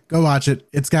Jerry, go watch it.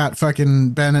 It's got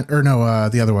fucking Bennett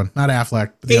the other one, not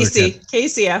Affleck, but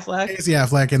Casey Affleck. Casey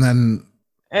Affleck,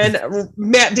 and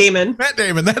Matt Damon.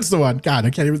 That's the one. God, I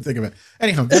can't even think of it.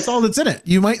 Anyhow, that's all that's in it.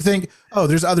 You might think, oh,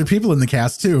 there's other people in the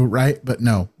cast too, right? But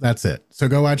no, that's it. So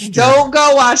go watch. Don't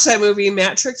go watch that movie.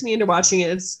 Matt tricked me into watching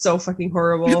it. It's so fucking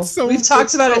horrible. We've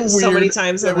talked about it so many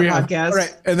times on the podcast. All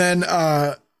right, and then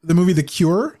the movie The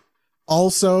Cure,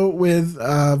 also with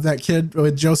that kid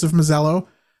with Joseph Mazzello.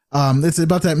 It's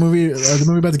about that movie, the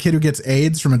movie about the kid who gets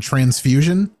AIDS from a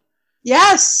transfusion.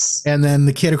 Yes. And then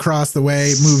the kid across the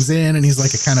way moves in and he's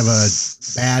like a kind of a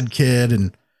bad kid.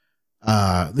 And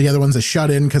the other one's a shut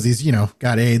in because he's,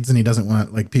 got AIDS and he doesn't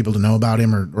want like people to know about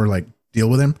him or like deal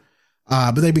with him.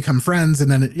 But they become friends.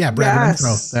 And then, Brad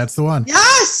Renfro. That's the one.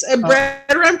 Yes. And Brad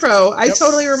Renfro. I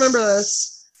totally remember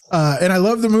this. And I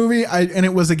love the movie. And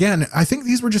it was, again, I think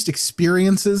these were just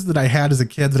experiences that I had as a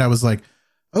kid that I was like,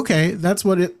 okay, that's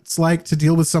what it's like to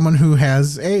deal with someone who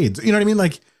has AIDS. You know what I mean?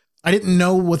 Like, I didn't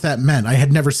know what that meant. I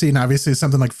had never seen, obviously,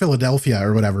 something like Philadelphia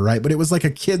or whatever, right? But it was like a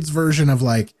kid's version of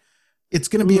like, it's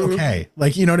going to be okay.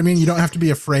 Like, you know what I mean? You don't have to be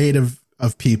afraid of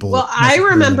people. Well, I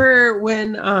remember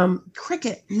when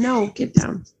Cricket, no, get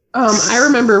down. I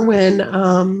remember when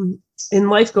in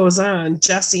Life Goes On,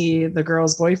 Jesse, the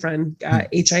girl's boyfriend, got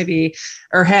HIV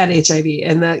or had HIV.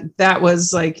 And that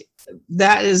was like,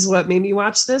 that is what made me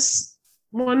watch this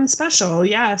one special.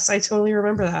 Yes, I totally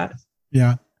remember that.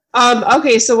 Yeah.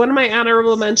 Okay, so one of my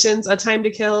honorable mentions, A Time to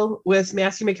Kill with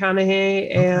Matthew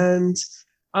McConaughey and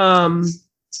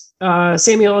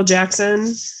Samuel L.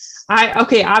 Jackson.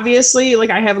 Obviously, like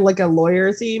I have like a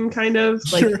lawyer theme kind of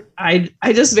like sure. I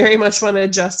just very much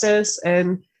wanted justice,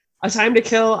 and A Time to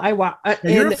Kill.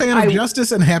 You're a fan of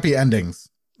justice and happy endings.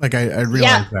 Like I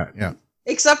realize that. Yeah.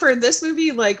 Except for this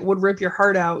movie, like would rip your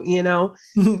heart out, and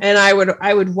I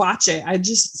would watch it. I'd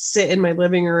just sit in my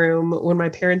living room when my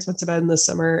parents went to bed in the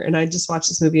summer and I'd just watch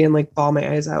this movie and like bawl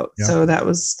my eyes out. Yeah. So that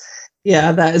is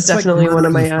definitely like one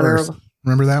of my honorable.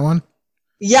 Remember that one?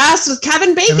 Yes. With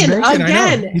Kevin Bacon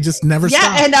again. He just never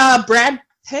stopped. And Brad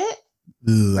Pitt.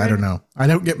 Ooh, I don't know. I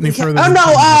don't get any further. Oh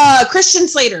no. Christian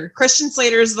Slater. Christian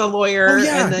Slater is the lawyer.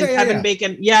 And then Kevin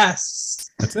Bacon.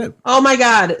 Yes. That's it. Oh my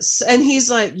God. And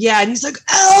he's like,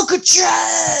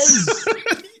 Alcatraz.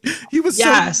 He was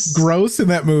so gross in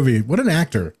that movie. What an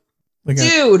actor. Like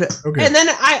dude. Okay. And then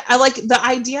I like the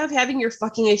idea of having your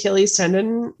fucking Achilles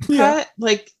tendon cut,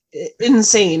 like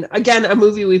insane. Again, a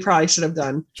movie we probably should have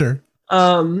done. Sure.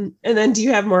 And then do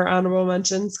you have more honorable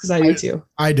mentions? Because I do too.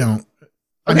 I don't.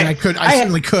 I mean, I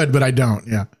certainly could, but I don't.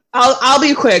 Yeah. I'll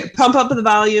be quick. Pump Up the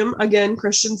Volume. Again,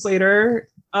 Christian Slater.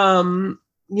 Damn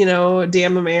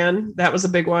the Man. That was a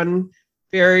big one.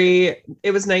 It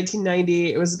was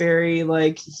 1990. It was very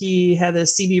like he had a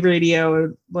CB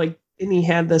radio, like, and he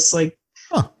had this like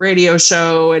radio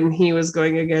show and he was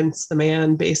going against the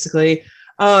man basically.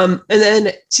 And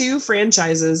then two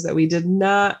franchises that we did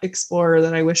not explore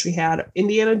that I wish we had: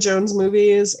 Indiana Jones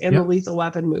movies and the Lethal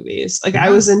Weapon movies. Like I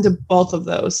was into both of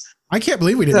those. I can't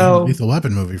believe we didn't have a Lethal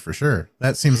Weapon movie for sure.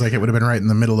 That seems like it would have been right in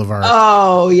the middle of our.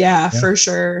 Oh yeah. For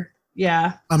sure.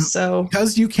 Yeah. So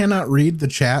because you cannot read the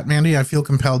chat, Mandy, I feel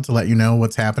compelled to let you know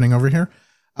what's happening over here.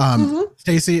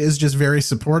 Stacy is just very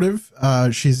supportive.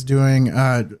 She's doing,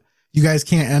 you guys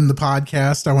can't end the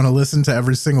podcast. I want to listen to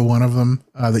every single one of them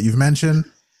that you've mentioned.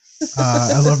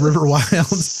 I love River Wild.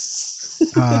 This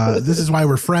is why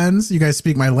we're friends. You guys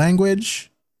speak my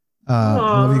language. I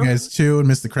love you guys too and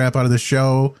miss the crap out of the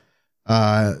show.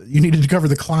 You needed to cover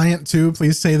The Client too.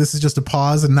 Please say this is just a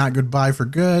pause and not goodbye for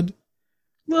good.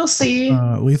 We'll see.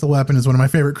 Lethal Weapon is one of my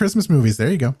favorite Christmas movies. There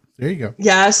you go.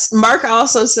 Yes. Mark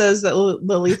also says that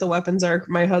the Lethal Weapons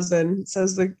my husband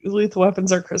says the Lethal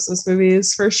Weapons are Christmas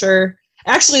movies for sure.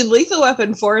 Actually, Lethal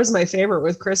Weapon 4 is my favorite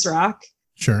with Chris Rock.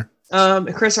 Sure.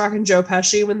 Chris Rock and Joe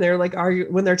Pesci when they're like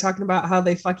when they're talking about how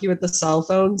they fuck you with the cell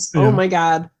phones. Yeah. Oh my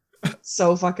God.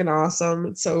 So fucking awesome.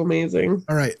 It's so amazing.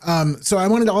 All right. So I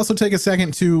wanted to also take a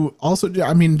second to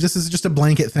this is just a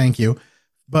blanket thank you.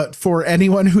 But for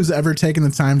anyone who's ever taken the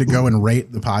time to go and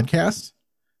rate the podcast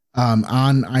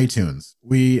on iTunes,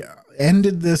 we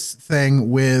ended this thing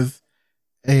with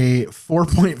a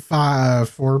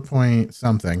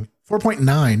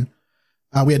 4.9.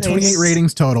 We had 28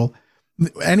 ratings total.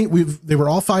 They were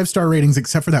all 5-star ratings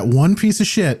except for that one piece of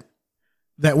shit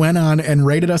that went on and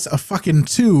rated us a fucking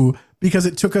 2 because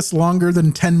it took us longer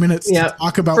than 10 minutes to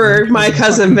talk about for my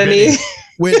cousin Vinny.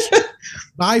 Which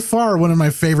by far one of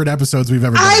my favorite episodes we've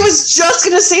ever done. I was just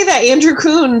gonna say that Andy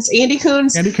Coons,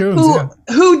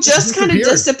 who just kind of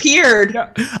disappeared.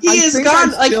 Yeah. He is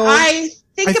gone.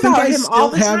 think about him all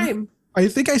the time. I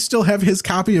think I still have his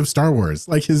copy of Star Wars,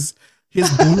 like his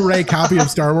Blu-ray copy of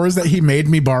Star Wars that he made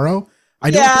me borrow.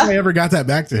 I don't think I ever got that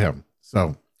back to him.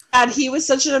 So. And he was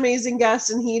such an amazing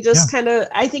guest, and he just kind of,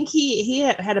 I think he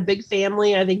had a big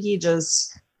family. I think he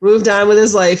just moved on with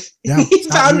his life. Yeah, he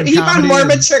found more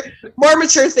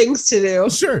mature things to do.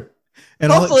 Sure.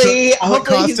 And hopefully it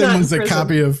cost him was a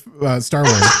copy of Star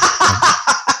Wars.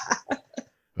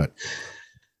 But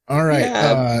all right.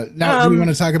 Yeah. Now, do we want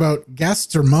to talk about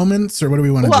guests or moments, or what do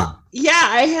we want to do? Yeah,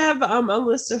 I have a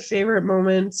list of favorite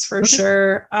moments for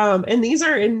sure. And these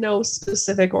are in no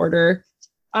specific order.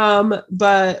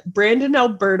 But Brandon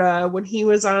Alberta, when he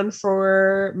was on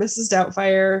for Mrs.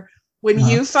 Doubtfire, when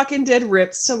you fucking did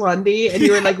Rips to Lundy, and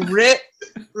you were like,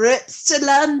 Rips to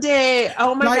Lundy.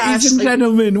 Oh my gosh. Ladies and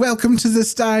gentlemen, welcome to the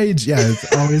stage. Yeah,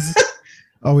 it's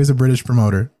always a British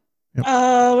promoter. Yep.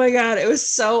 Oh my God, it was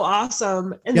so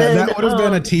awesome. And then, that would have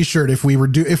been a t-shirt if we were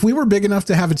big enough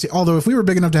to have although if we were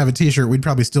big enough to have a t-shirt, we'd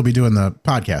probably still be doing the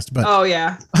podcast. But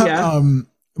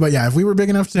but yeah, if we were big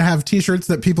enough to have t-shirts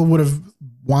that people would have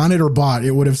wanted or bought,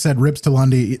 it would have said Rips to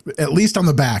Lundy, at least on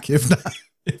the back, if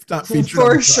not featured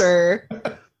for sure.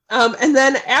 And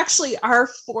then actually our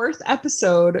fourth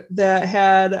episode that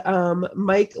had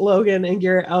Mike Logan and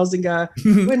Garrett Elzinga,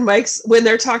 when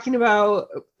they're talking about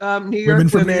New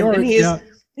York women, and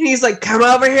he's like, come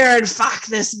over here and fuck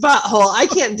this butthole. I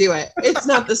can't do it. It's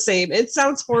not the same. It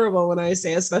sounds horrible when I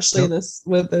say, especially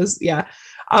with this. Yeah.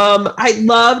 I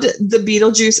loved the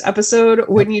Beetlejuice episode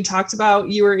when you talked about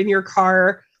you were in your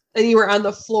car and you were on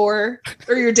the floor,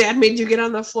 or your dad made you get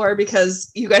on the floor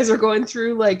because you guys were going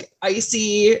through like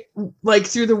icy, like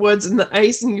through the woods and the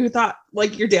ice, and you thought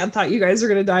like your dad thought you guys were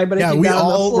going to die, but we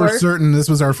all were certain this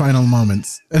was our final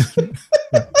moments.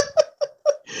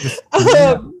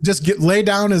 Just lay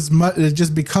down as much,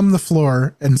 just become the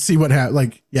floor and see what happens.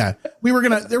 Like, we were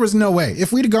there was no way.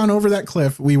 If we'd have gone over that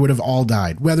cliff, we would have all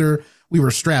died. Whether we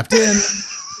were strapped in,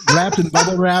 wrapped in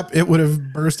bubble wrap, it would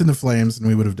have burst into flames and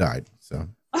we would have died. So.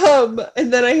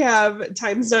 And then I have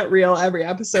Time's Not Real every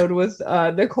episode with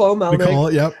Nicole Melnick.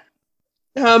 Nicole, yep.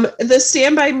 The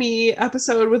Stand By Me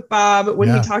episode with Bob,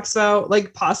 when he talks about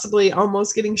like possibly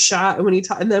almost getting shot, and when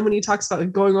he talks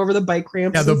about going over the bike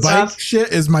ramps. Yeah, the bike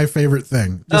shit is my favorite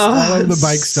thing. Just all of the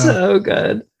bike stuff. So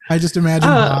good. I just imagine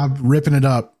Bob ripping it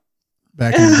up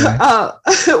back in the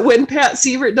day. When Pat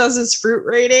Sievert does his fruit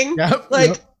rating,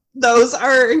 those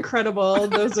are incredible.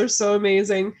 Those are so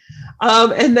amazing.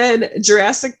 And then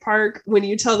Jurassic Park, when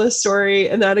you tell the story,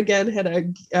 and that again had a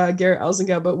Garrett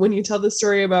Elzinga, but when you tell the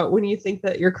story about when you think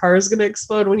that your car is going to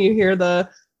explode, when you hear the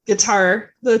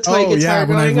guitar, the toy guitar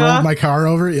going when I rolled off. my car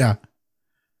over,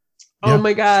 Oh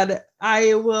my God.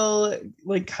 I will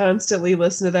like constantly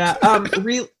listen to that.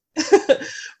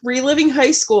 Reliving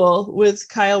High School with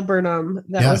Kyle Burnham.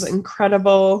 That was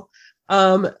incredible.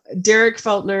 Derek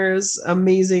Feltner's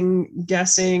amazing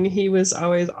guesting. He was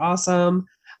always awesome.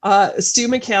 Stu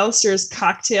McAllister's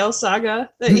cocktail saga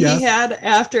that he had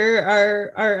after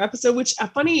our episode, which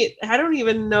funny, I don't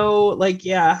even know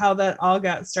how that all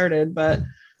got started, but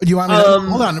do you want me to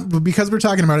hold on, because we're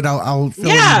talking about it, I'll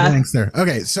fill in the blanks there.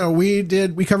 Okay, so we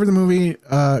covered the movie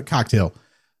Cocktail.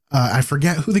 I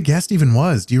forget who the guest even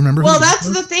was. Do you remember? Well,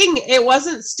 that's the thing. It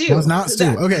wasn't Stu. It was not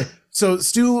Stu. Okay, so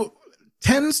Stu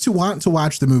tends to want to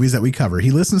watch the movies that we cover. He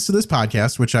listens to this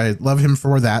podcast, which I love him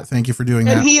for that. Thank you for doing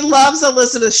that. And he loves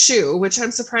Elizabeth Shue, which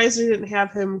I'm surprised we didn't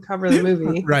have him cover the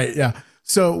movie. Right, yeah.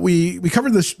 So we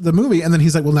covered the movie, and then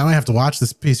he's like, well, now I have to watch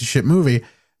this piece of shit movie.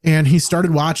 And he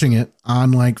started watching it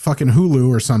on like fucking Hulu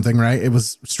or something, right? It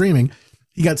was streaming.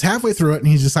 He gets halfway through it and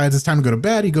he decides it's time to go to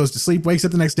bed. He goes to sleep, wakes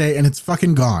up the next day, and it's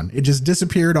fucking gone. It just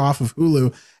disappeared off of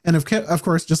Hulu. And of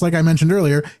course, just like I mentioned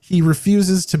earlier, he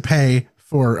refuses to pay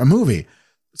for a movie.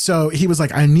 So he was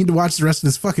like, I need to watch the rest of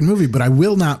this fucking movie, but I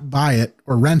will not buy it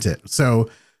or rent it. So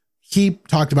he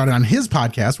talked about it on his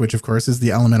podcast, which of course is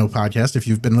the Elemental Podcast. If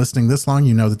you've been listening this long,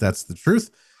 you know that that's the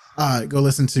truth. Go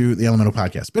listen to the Elemental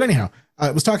Podcast. But anyhow,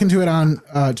 I was talking about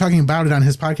it on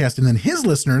his podcast, and then his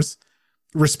listeners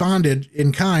responded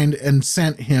in kind and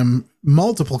sent him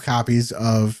multiple copies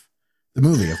of the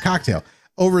movie of Cocktail.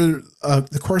 Over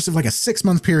the course of like a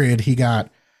 6-month period, he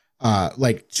got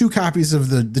like 2 copies of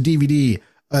the DVD,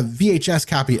 a VHS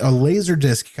copy, a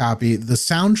Laserdisc copy, the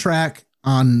soundtrack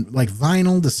on like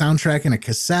vinyl, the soundtrack in a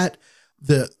cassette,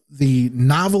 the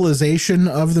novelization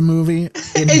of the movie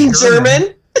in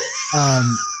German.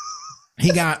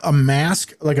 He got a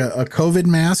mask, like a COVID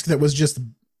mask that was just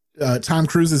Tom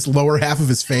Cruise's lower half of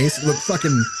his face. It looked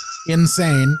fucking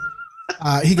insane.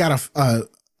 He got a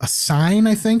sign,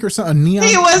 I think, or something. A neon.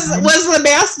 Hey, was the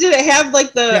mask? Did it have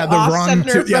like the wrong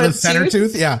tooth? Yeah, the center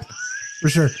tooth. Yeah. for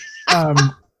sure.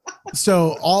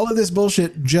 So all of this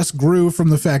bullshit just grew from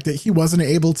the fact that he wasn't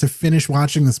able to finish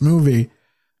watching this movie,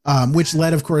 which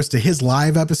led, of course, to his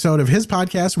live episode of his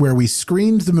podcast where we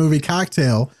screened the movie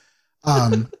Cocktail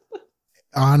on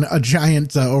a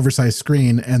giant oversized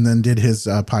screen and then did his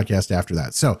podcast after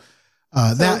that. So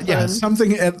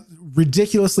something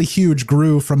ridiculously huge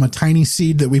grew from a tiny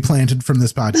seed that we planted from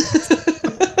this podcast.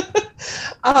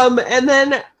 And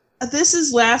then this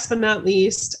is last but not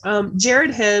least,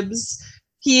 Jared Hibbs.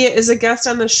 He is a guest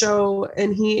on the show,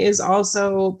 and he is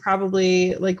also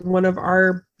probably like one of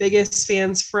our biggest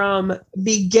fans from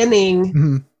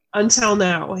beginning until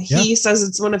now. Yeah. He says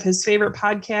it's one of his favorite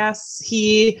podcasts.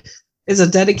 He is a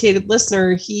dedicated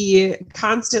listener. He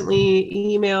constantly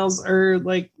emails or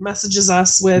like messages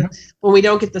us with when we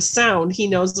don't get the sound. He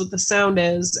knows what the sound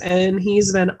is, and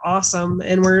he's been awesome.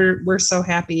 And we're so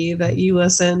happy that you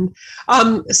listened.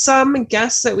 Some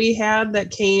guests that we had that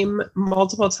came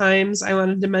multiple times, I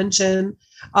wanted to mention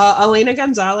Elena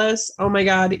Gonzalez. Oh my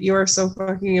God, you are so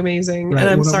fucking amazing. Right. And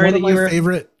I'm sorry that you were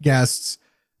favorite guests.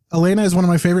 Elena is one of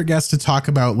my favorite guests to talk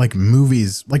about like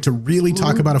movies, like to really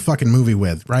talk about a fucking movie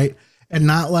with, right? And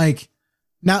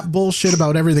not bullshit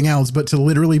about everything else, but to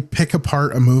literally pick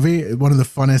apart a movie. One of the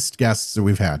funnest guests that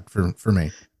we've had for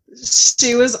me.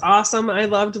 She was awesome. I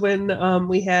loved when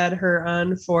we had her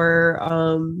on for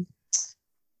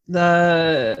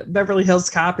the Beverly Hills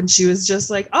Cop, and she was just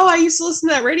like, "Oh, I used to listen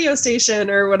to that radio station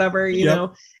or whatever," you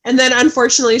know. And then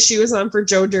unfortunately she was on for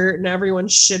Joe Dirt, and everyone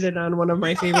shitted on one of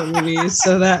my favorite movies.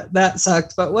 So that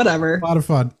sucked, but whatever. A lot of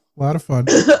fun.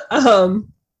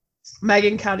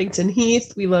 Megan Coddington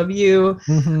Heath, we love you.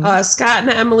 Scott and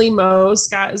Emily Moe.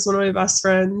 Scott is one of my best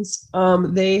friends.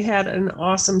 They had an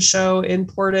awesome show in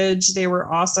Portage. They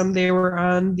were awesome. They were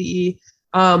on the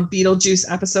Beetlejuice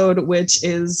episode, which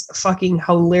is fucking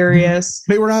hilarious.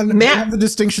 They were on the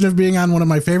distinction of being on one of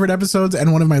my favorite episodes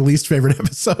and one of my least favorite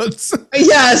episodes.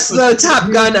 Yes, the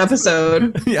Top Gun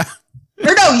episode. Yeah.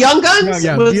 Or no, Young Guns?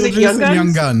 Yeah. Was it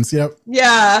Young Guns? Yep.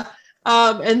 Yeah.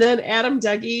 And then Adam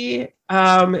Deggy,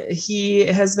 he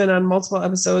has been on multiple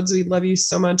episodes. We love you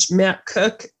so much. Matt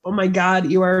Cook, oh my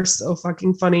God, you are so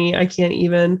fucking funny. I can't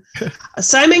even.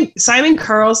 Simon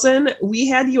Carlson, we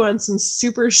had you on some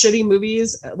super shitty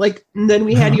movies, and then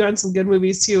we had you on some good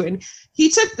movies too. And he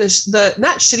took the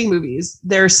not shitty movies,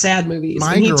 they're sad movies.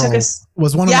 My and he Girl took us,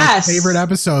 was one of my favorite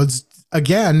episodes.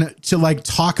 Again, to like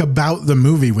talk about the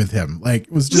movie with him, like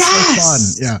it was just so fun.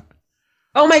 Yeah.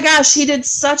 Oh my gosh, he did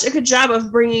such a good job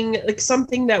of bringing like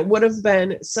something that would have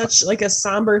been such like a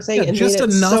somber thing, and just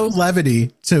enough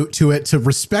levity to it to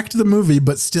respect the movie,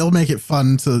 but still make it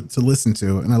fun to listen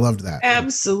to. And I loved that.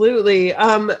 Absolutely.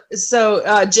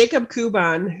 So Jacob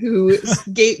Kuban, who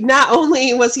gave, not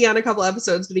only was he on a couple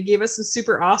episodes, but he gave us some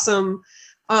super awesome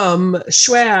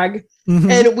swag.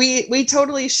 And we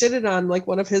totally shitted on like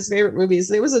one of his favorite movies,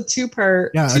 and it was a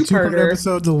two-part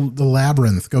episode, the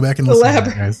Labyrinth. Go back and listen to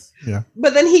that, guys. Yeah.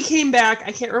 But then he came back.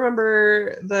 I can't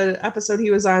remember the episode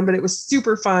he was on, but it was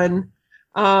super fun.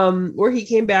 Where he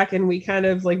came back and we kind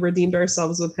of like redeemed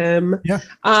ourselves with him. Yeah.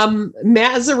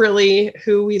 Matt Zarilli,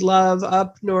 who we love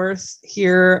up north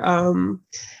here.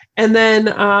 And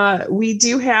then we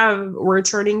do have a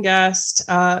returning guest,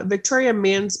 Victoria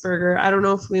Mansberger. I don't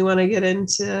know if we want to get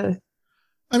into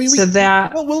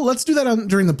that. Well, let's do that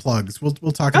during the plugs. We'll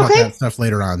talk about that stuff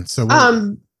later on. So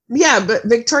but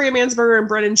Victoria Mansberger and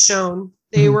Brennan Schoen,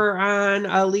 they were on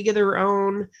A League of Their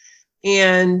Own,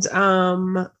 and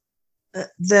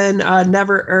then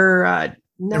Never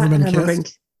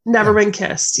Been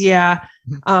Kissed. Yeah.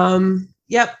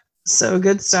 Yep. So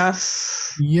good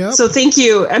stuff. Yep. So thank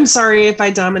you. I'm sorry if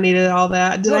I dominated all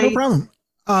that. No problem.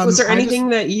 Was there anything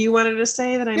that you wanted to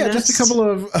say that I missed? Just a couple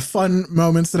of fun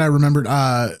moments that I remembered.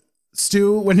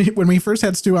 Stu, when we first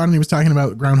had Stu on, he was talking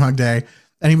about Groundhog Day,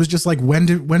 and he was just like, when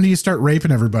do you start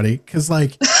raping everybody? Because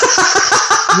like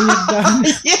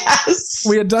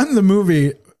we had done the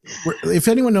movie. If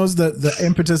anyone knows the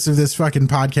impetus of this fucking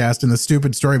podcast and the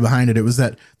stupid story behind it, it was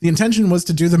that the intention was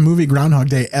to do the movie Groundhog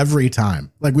Day every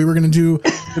time. Like we were going to do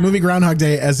the movie Groundhog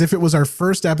Day as if it was our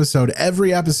first episode,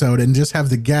 every episode, and just have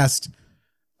the guest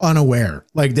unaware.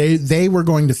 Like they were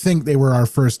going to think they were our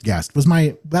first guest.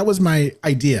 That was my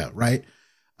idea. Right.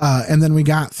 And then we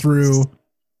got through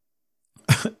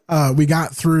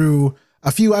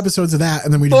a few episodes of that,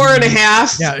 and then we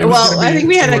 4.5. Yeah. Well, I think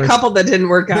we had a couple that didn't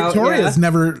work out. Victoria's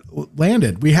never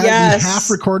landed. We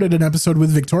half recorded an episode with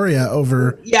Victoria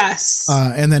over. Yes.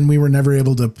 And then we were never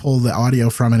able to pull the audio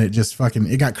from it. It just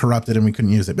it got corrupted and we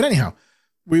couldn't use it. But anyhow,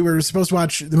 we were supposed to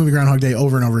watch the movie Groundhog Day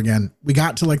over and over again. We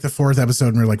got to like the 4th episode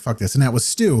and we were like, fuck this. And that was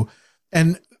Stu.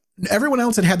 And everyone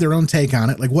else had their own take on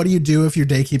it. Like, what do you do if your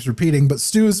day keeps repeating? But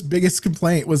Stu's biggest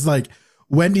complaint was like,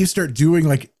 when do you start doing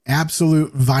like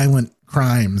absolute violent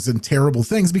crimes and terrible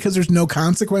things because there's no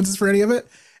consequences for any of it?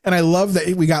 And I love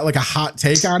that we got like a hot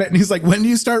take on it. And he's like, when do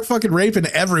you start fucking raping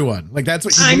everyone? Like, that's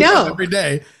what you do every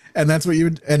day. And that's what you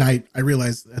would. And I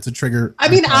realized that's a trigger. I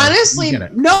mean, honestly,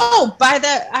 no,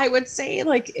 I would say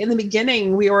like in the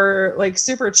beginning, we were like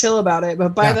super chill about it.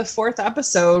 But by the 4th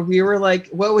episode, we were like,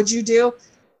 what would you do?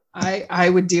 I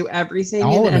would do everything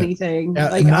and anything.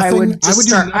 Like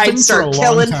I'd start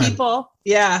killing people.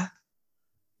 Yeah.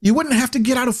 You wouldn't have to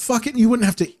get out of fucking, you wouldn't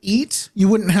have to eat. You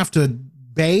wouldn't have to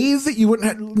bathe. You wouldn't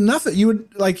have nothing. You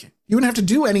wouldn't have to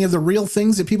do any of the real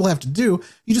things that people have to do.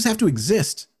 You just have to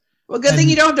exist. Well, good thing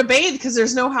you don't have to bathe because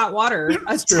there's no hot water.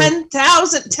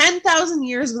 10,000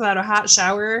 years without a hot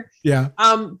shower. Yeah.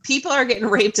 People are getting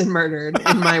raped and murdered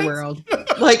in my world.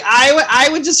 Like I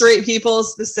would just rape people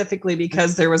specifically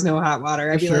because there was no hot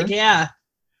water. I'd be like, yeah.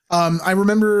 I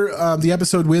remember the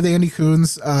episode with Andy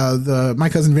Coons, the My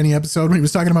Cousin Vinny episode when he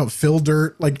was talking about Phil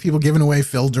Dirt, like people giving away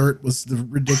Phil Dirt was the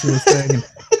ridiculous thing.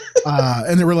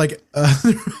 And there were like,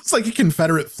 it's like a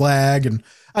Confederate flag. And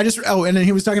and then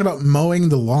he was talking about mowing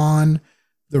the lawn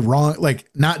the wrong, like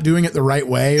not doing it the right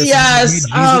way. Yes.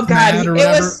 Oh God. It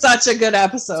was such a good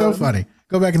episode. So funny.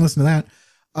 Go back and listen to that.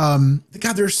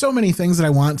 God, there's so many things that I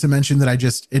want to mention that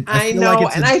I know,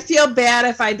 like and I feel bad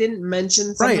if I didn't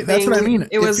mention something. Right, that's what I mean.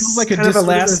 It was like kind of a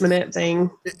last minute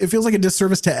thing. It feels like a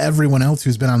disservice to everyone else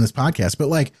who's been on this podcast, but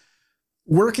like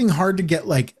working hard to get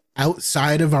like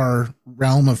outside of our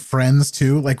realm of friends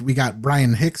too. Like we got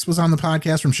Brian Hicks was on the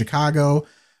podcast from Chicago.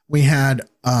 We had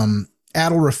Adil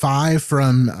Rafai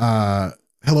from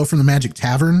Hello from the Magic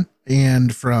Tavern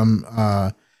and from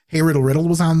Hey Riddle Riddle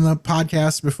was on the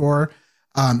podcast before.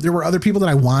 There were other people that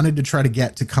I wanted to try to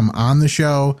get to come on the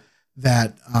show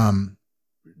that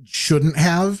shouldn't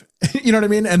have, you know what I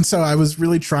mean? And so I was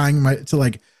really trying to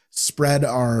like spread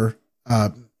our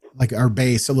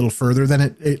base a little further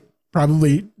than it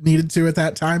probably needed to at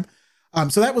that time.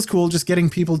 So that was cool. Just getting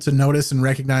people to notice and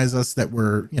recognize us that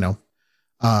we're,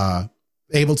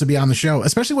 able to be on the show,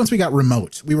 especially once we got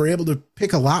remote. We were able to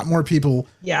pick a lot more people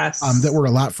that were a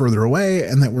lot further away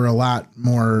and that were a lot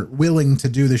more willing to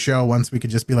do the show once we could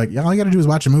just be like, yeah, all you got to do is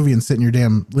watch a movie and sit in your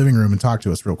damn living room and talk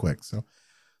to us real quick. So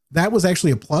that was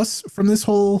actually a plus from this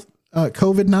whole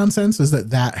COVID nonsense, is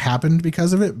that happened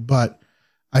because of it. But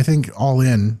I think all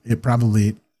in, it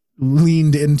probably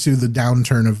leaned into the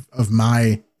downturn of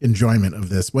my enjoyment of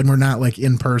this when we're not like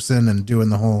in person and doing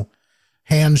the whole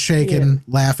hand shaking,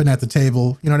 laughing at the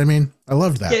table. You know what I mean? I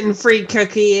loved that. Getting free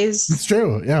cookies. It's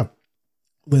true. Yeah.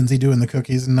 Lindsay doing the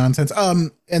cookies and nonsense.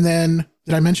 And then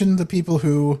did I mention the people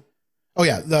who,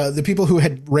 the people who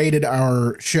had rated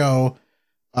our show,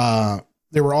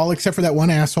 they were all except for that one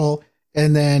asshole.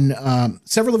 And then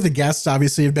several of the guests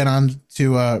obviously have been on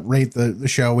to rate the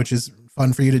show, which is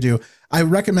fun for you to do. I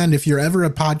recommend if you're ever a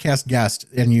podcast guest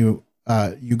and you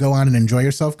go on and enjoy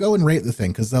yourself, go and rate the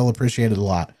thing because they'll appreciate it a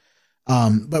lot.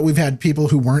 But we've had people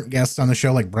who weren't guests on the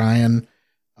show, like Brian,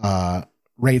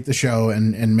 rate the show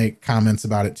and make comments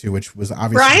about it too, which was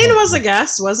obviously Brian was a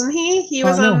guest, wasn't he? He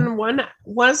was on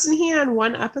wasn't he on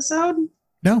one episode?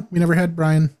 No, we never had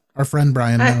Brian, our friend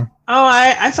Brian.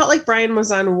 I felt like Brian was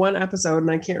on one episode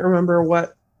and I can't remember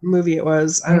what movie it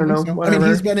was. I don't know. So. I mean,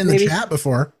 he's been in the chat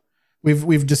before.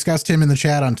 We've discussed him in the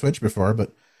chat on Twitch before,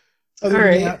 but all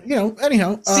right. That,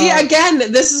 anyhow. See, again,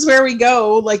 this is where we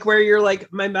go, like where you're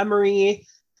like, my memory.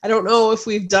 I don't know if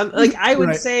we've done, like, I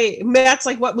would say, Matt's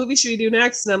like, what movie should we do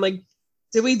next? And I'm like,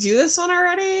 did we do this one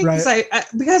already? Right.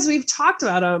 Because we've talked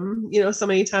about them, so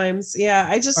many times. Yeah.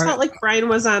 I just felt like Brian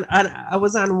was on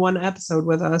one episode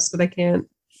with us, but I can't.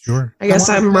 Sure. I guess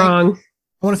I'm wrong.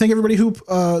 I want to thank everybody who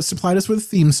supplied us with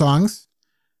theme songs.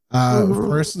 Of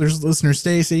course, there's listener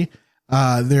Stacy.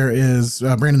 There is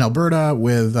Brandon Alberta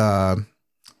with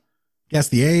Guess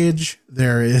the Age.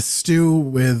 There is Stu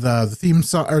with the theme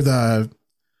song or the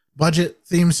budget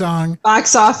theme song.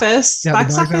 Box office. Yeah,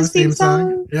 box office theme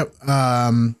song. Yep.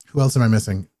 Who else am I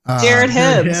missing? Jared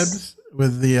Hibbs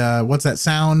with the What's That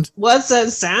Sound? What's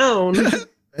That Sound?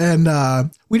 And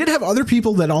we did have other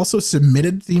people that also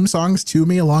submitted theme songs to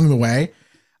me along the way.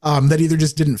 That either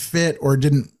just didn't fit or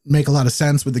didn't make a lot of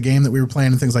sense with the game that we were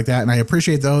playing and things like that. And I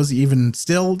appreciate those even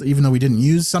though we didn't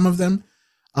use some of them.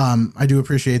 I do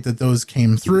appreciate that those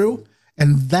came through,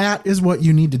 and that is what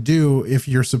you need to do if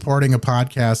you're supporting a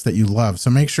podcast that you love. So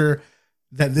make sure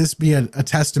that this be a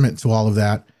testament to all of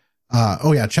that.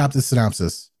 Chop the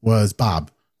Synopsis was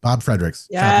Bob Fredericks.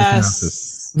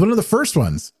 Yes. One of the first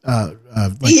ones,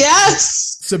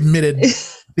 yes, submitted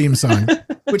theme song,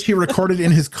 which he recorded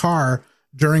in his car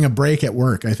during a break at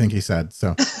work, I think he said.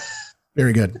 So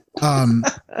very good.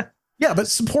 Yeah, but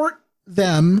support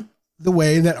them the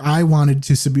way that I wanted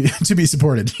to be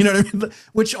supported. You know what I mean?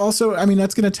 Which also, I mean,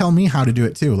 that's going to tell me how to do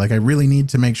it too. Like I really need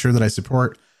to make sure that I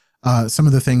support some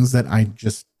of the things that I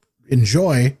just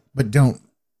enjoy, but don't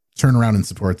turn around and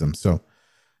support them. So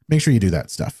make sure you do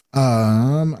that stuff.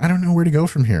 I don't know where to go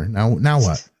from here. Now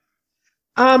what?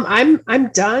 I'm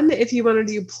done. If you want to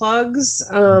do plugs,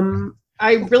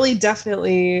 I really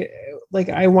definitely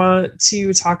I want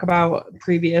to talk about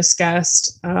previous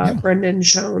guest, Brendan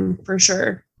Schoen for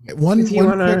sure. One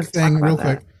quick thing, real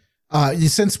quick.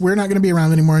 Since we're not going to be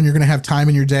around anymore and you're going to have time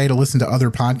in your day to listen to other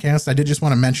podcasts, I did just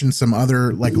want to mention some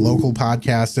other local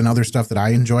podcasts and other stuff that I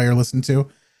enjoy or listen to.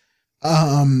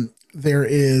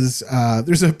 There's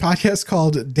a podcast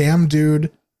called Damn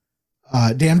Dude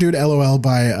LOL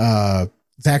by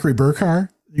Zachary Burkhardt.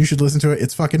 You should listen to it.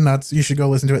 It's fucking nuts. You should go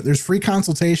listen to it. There's free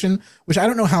consultation, which I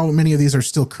don't know how many of these are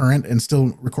still current and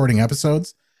still recording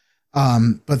episodes.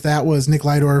 But that was Nick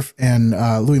Lydorf and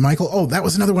Louis Michael. Oh, that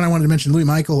was another one I wanted to mention. Louis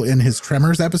Michael in his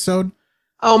Tremors episode.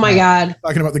 Oh my God.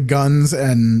 Talking about the guns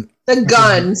and the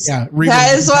guns. Yeah.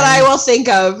 That is what I will think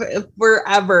of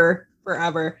forever.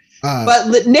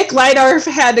 But Nick Lydorf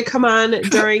had to come on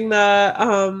during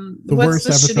the worst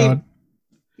episode.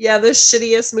 The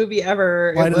shittiest movie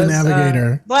ever. Flight of the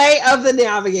Navigator. Flight of the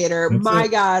Navigator. My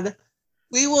God.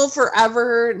 We will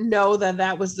forever know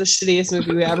that was the shittiest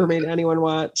movie we ever made anyone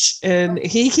watch. And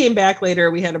he came back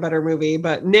later. We had a better movie,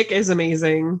 but Nick is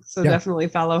amazing. So definitely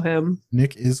follow him.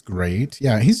 Nick is great.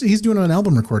 Yeah. He's doing an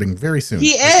album recording very soon.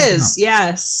 He is.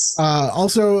 Yes.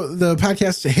 Also the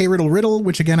podcast, Hey Riddle Riddle,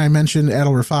 which again, I mentioned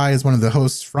Adel Rafai is one of the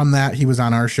hosts from that. He was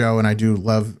on our show and I do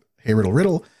love Hey Riddle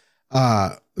Riddle.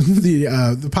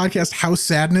 The podcast House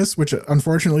Sadness, which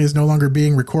unfortunately is no longer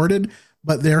being recorded,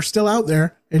 but they're still out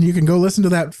there and you can go listen to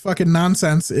that fucking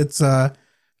nonsense. It's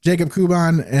Jacob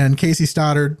Kuban and Casey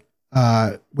Stoddard,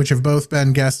 which have both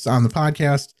been guests on the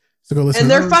podcast. So go listen.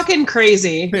 And they're fucking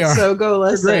crazy. They are. So go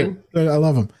listen. I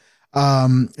love them.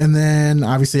 And then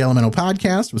obviously Elemental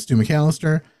Podcast with Stu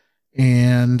McAllister.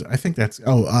 And I think that's,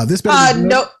 this better be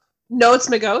good. Notes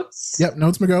McGoats. Yep.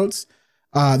 Notes McGoats.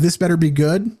 This better be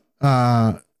good.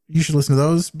 You should listen to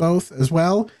those both as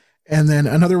well. And then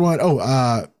another one.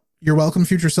 You're Welcome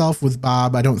Future Self with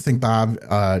Bob. I don't think Bob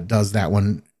does that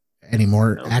one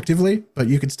anymore actively, but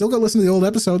you could still go listen to the old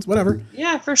episodes, whatever.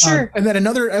 Yeah, for sure. And then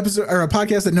another episode or a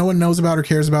podcast that no one knows about or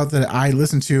cares about that I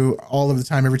listen to all of the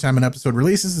time, every time an episode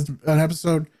releases, is an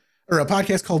episode or a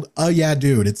podcast called Yeah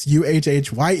Dude. It's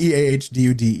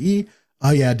UHHYEAHDUDE.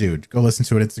 Yeah Dude. Go listen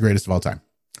to it. It's the greatest of all time.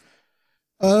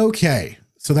 Okay.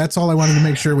 So that's all I wanted to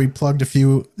make sure we plugged a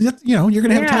few. You're going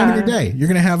to have time in your day. You're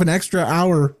going to have an extra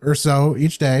hour or so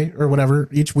each day or whatever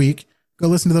each week. Go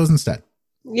listen to those instead.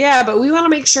 Yeah, but we want to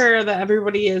make sure that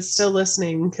everybody is still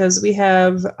listening because we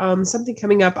have something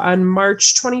coming up on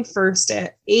March 21st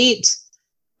at 8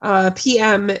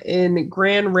 p.m. in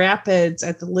Grand Rapids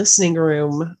at the Listening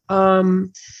Room.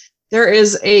 There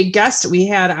is a guest we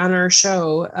had on our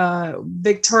show,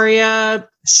 Victoria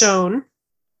Schoen,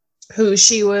 who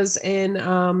she was in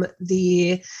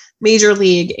the Major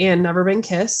League and Never Been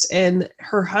Kissed, and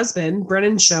her husband,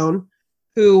 Brendan Schoen,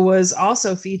 who was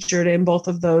also featured in both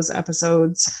of those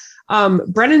episodes.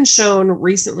 Brendan Schoen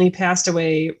recently passed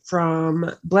away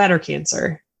from bladder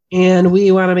cancer, and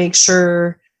we want to make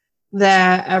sure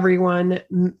that everyone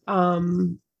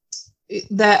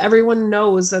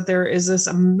knows that there is this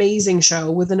amazing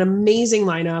show with an amazing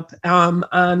lineup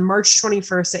on March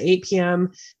 21st at 8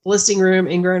 p.m. Listening Room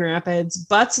in Grand Rapids.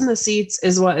 Butts in the seats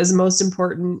is what is most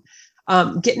important.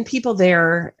 Getting people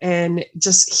there and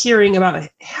just hearing about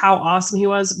how awesome he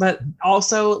was, but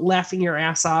also laughing your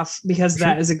ass off because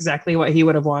that is exactly what he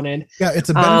would have wanted. Yeah, it's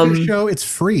a benefit show. It's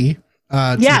free.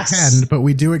 To attend, but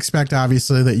we do expect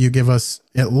obviously that you give us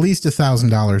at least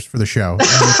 $1,000 for the show.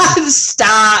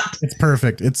 Stop. It's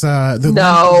perfect. It's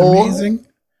amazing.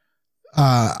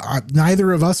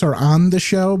 Neither of us are on the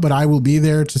show, but I will be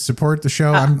there to support the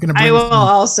show. I will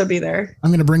also be there. I'm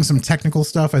going to bring some technical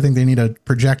stuff. I think they need a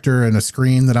projector and a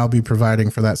screen that I'll be providing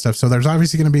for that stuff. So there's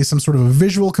obviously going to be some sort of a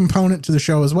visual component to the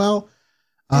show as well.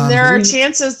 There are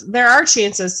chances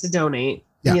to donate,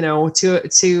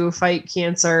 to fight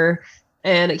cancer.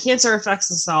 And cancer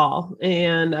affects us all.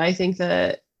 And I think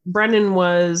that Brendan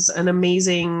was an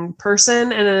amazing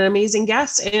person and an amazing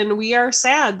guest. And we are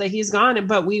sad that he's gone,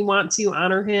 but we want to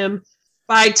honor him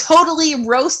by totally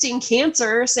roasting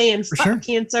cancer, saying fuck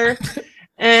cancer.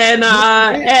 And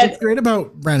what's great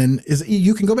about Brendan is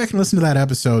you can go back and listen to that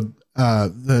episode,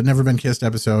 the Never Been Kissed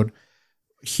episode.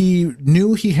 he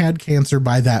knew he had cancer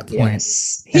by that point.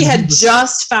 Yes. He had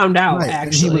just found out, right,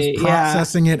 actually. And he was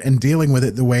processing it and dealing with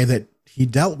it the way that he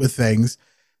dealt with things.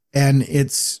 And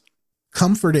it's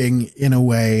comforting in a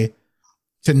way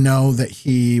to know that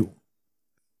he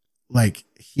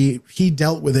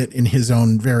dealt with it in his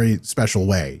own very special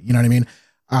way. You know what I mean?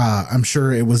 I'm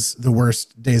sure it was the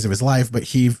worst days of his life, but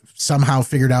he somehow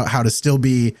figured out how to still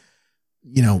be,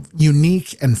 you know,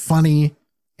 unique and funny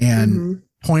and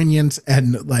poignant.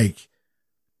 And like,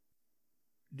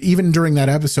 even during that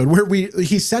episode where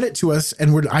he said it to us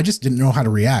and I just didn't know how to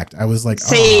react. I was like,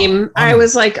 same. I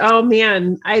was like, oh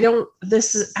man, I'm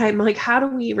like, how do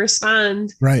we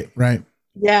respond? Right.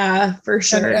 Yeah, for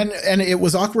sure. And it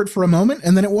was awkward for a moment,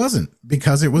 and then it wasn't,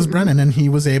 because it was Brennan and he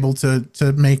was able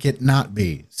to make it not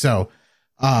be. So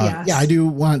yes. Yeah, I do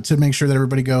want to make sure that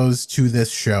everybody goes to this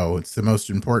show. It's the most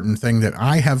important thing that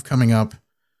I have coming up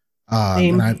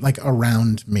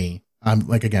around me. I'm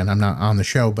like, again, I'm not on the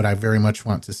show, but I very much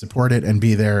want to support it and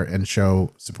be there and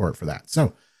show support for that.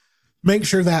 So make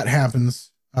sure that happens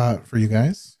for you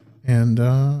guys. And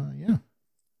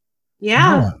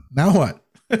yeah. Now what?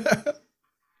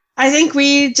 I think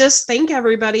we just thank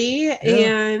everybody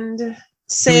and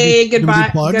say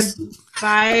goodbye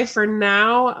for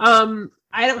now.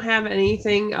 I don't have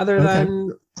anything other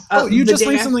than. You just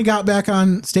recently got back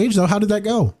on stage though. How did that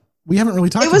go? We haven't really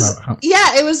talked about how.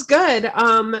 Yeah, it was good.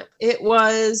 It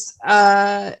was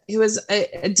a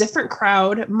different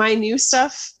crowd. My new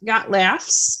stuff got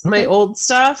laughs. Okay. My old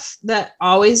stuff that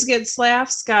always gets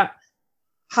laughs got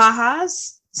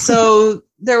ha-has. So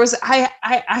there was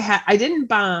I didn't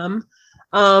bomb,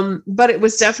 but it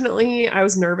was definitely, I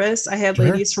was nervous. I had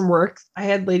ladies from work. I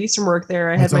had my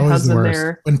husband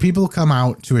there. When people come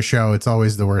out to a show, it's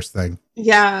always the worst thing.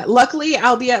 Yeah. Luckily,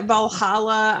 I'll be at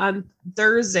Valhalla on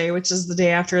Thursday, which is the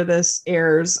day after this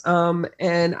airs.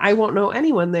 And I won't know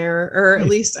anyone there, or at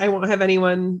least I won't have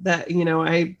anyone that, you know,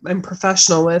 I'm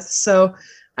professional with. So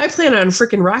I plan on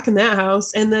freaking rocking that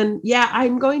house. And then,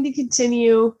 I'm going to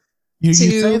continue. You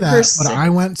say that, but I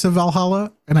went to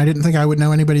Valhalla and I didn't think I would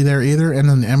know anybody there either. And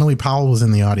then Emily Powell was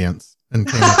in the audience and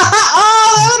came up.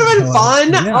 Oh, that would have been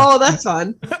fun. Yeah. Oh, that's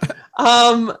fun.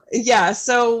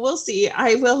 So we'll see.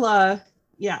 I will. And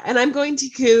I'm going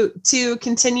to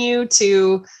continue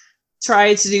to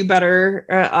try to do better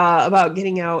about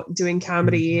getting out, doing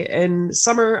comedy. And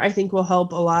summer, I think, will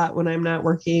help a lot when I'm not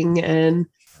working. And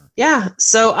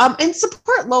so and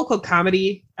support local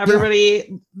comedy.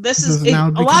 Everybody, this is a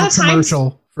lot of times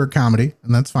commercial for comedy,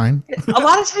 and that's fine. A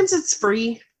lot of times it's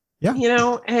free. Yeah, you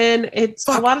know, and it's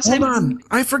a lot of times. Hold on,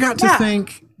 I forgot to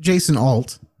thank Jason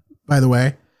Alt, by the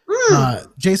way.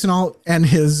 Jason Alt and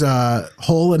his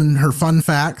Hole in Her Fun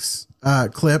Facts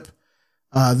clip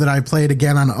that I played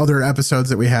again on other episodes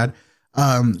that we had.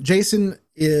 Jason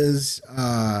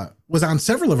was on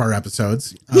several of our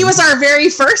episodes. He was our very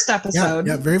first episode.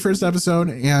 Yeah, very first episode.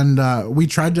 And we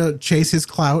tried to chase his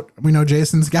clout. We know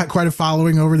Jason's got quite a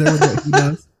following over there with what he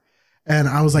does. And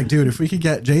I was like, dude, if we could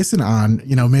get Jason on,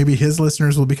 you know, maybe his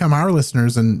listeners will become our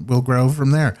listeners and we'll grow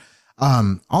from there.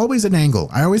 Always an angle.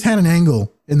 I always had an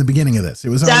angle in the beginning of this. It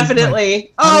was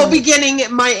definitely beginning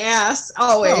my ass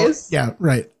always. Oh, yeah,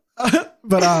 right.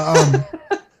 But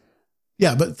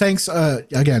but thanks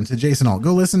again to Jason Alt.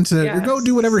 Go listen to or go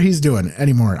do whatever he's doing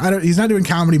anymore. He's not doing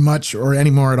comedy much or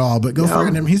anymore at all, but go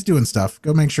find him. He's doing stuff.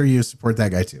 Go make sure you support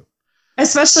that guy too.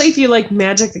 Especially if you like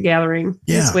Magic the Gathering.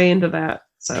 He's way into that.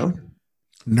 So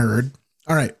nerd.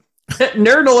 All right.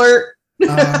 Nerd alert.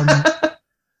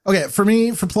 Okay, for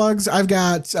me, for plugs, I've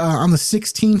got on the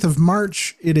 16th of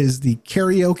March, it is the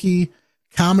karaoke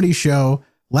comedy show,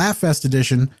 Laugh Fest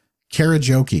edition,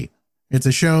 Karajoke. It's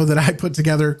a show that I put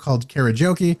together called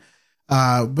Karajoke,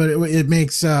 but it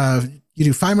makes you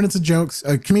do 5 minutes of jokes.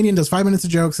 A comedian does 5 minutes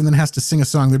of jokes and then has to sing a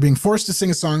song. They're being forced to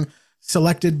sing a song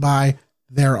selected by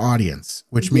their audience,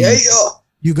 which means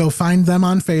you go find them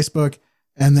on Facebook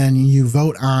and then you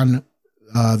vote on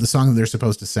the song that they're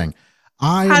supposed to sing.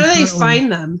 How do they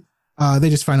find them? They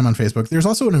just find them on Facebook. There's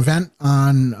also an event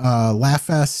on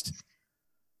laughfest.org,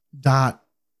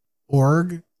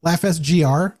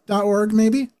 laughfestgr.org,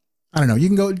 maybe. I don't know. You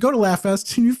can go to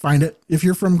LaughFest and you find it. If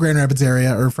you're from Grand Rapids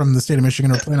area or from the state of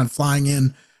Michigan or plan on flying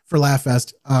in for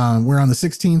LaughFest, we're on the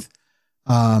 16th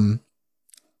at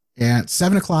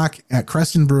 7:00 at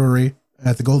Creston Brewery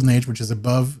at the Golden Age, which is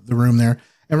above the room there.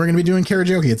 And we're going to be doing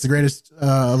Karajoke. It's the greatest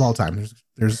of all time.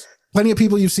 There's plenty of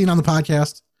people you've seen on the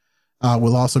podcast.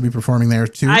 Will also be performing there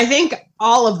too. I think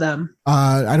all of them.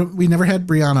 We never had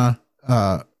Brianna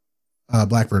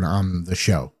Blackburn on the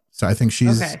show. So I think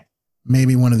she's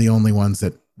maybe one of the only ones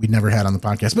that we never had on the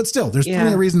podcast, but still there's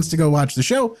plenty of reasons to go watch the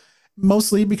show.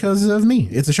 mostly because of me.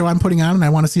 It's a show I'm putting on and I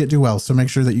want to see it do well. So make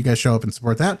sure that you guys show up and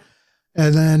support that.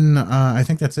 And then I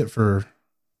think that's it for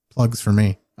plugs for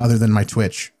me, other than my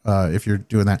Twitch, if you're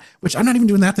doing that, which I'm not even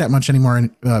doing that much anymore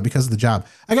because of the job.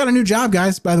 I got a new job,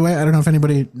 guys, by the way. I don't know if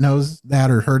anybody knows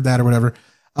that or heard that or whatever.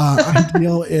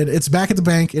 It's back at the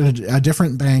bank, in a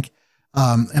different bank.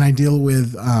 And I deal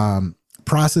with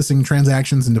processing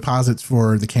transactions and deposits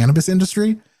for the cannabis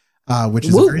industry, which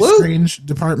is a very strange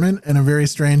department and a very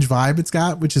strange vibe it's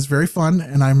got, which is very fun.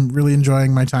 And I'm really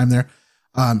enjoying my time there.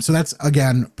 So that's,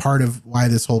 again, part of why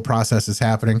this whole process is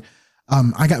happening.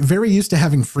 I got very used to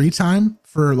having free time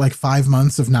for like 5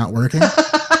 months of not working.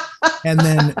 And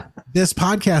then this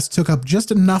podcast took up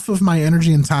just enough of my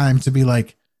energy and time to be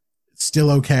like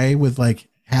still okay with like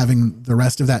having the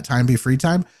rest of that time be free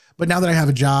time. But now that I have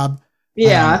a job,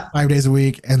 5 days a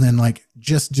week, and then like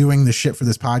just doing the shit for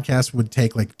this podcast would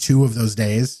take like 2 of those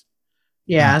days.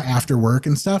 Yeah. After work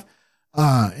and stuff.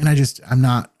 And I'm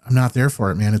not there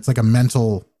for it, man. It's like a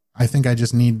mental, I think I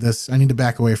just need this. I need to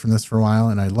back away from this for a while.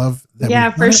 And I love that.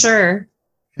 Yeah, for sure.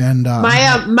 And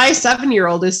my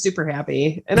 7-year-old is super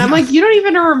happy. And I'm like, you don't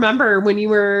even remember when you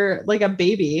were like a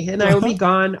baby, and I would be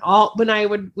gone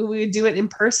when we would do it in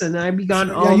person, and I'd be gone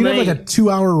all night. Have like a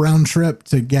 2-hour round trip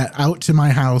to get out to my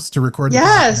house to record the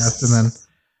podcast, and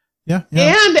then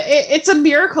And it's a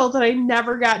miracle that I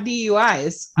never got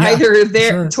DUIs either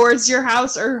there towards your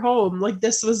house or home. Like,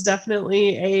 this was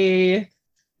definitely a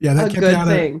good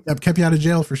thing. That kept you out of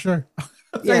jail for sure.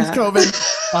 Thanks,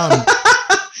 COVID.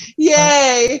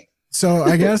 Yay. So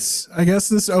I guess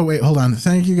this, oh wait, hold on.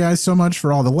 Thank you guys so much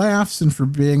for all the laughs and for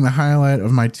being the highlight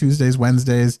of my Tuesdays,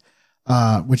 Wednesdays,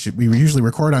 which we usually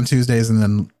record on Tuesdays and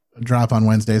then drop on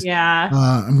Wednesdays. Yeah.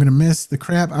 I'm going to miss the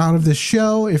crap out of this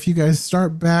show. If you guys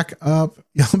start back up,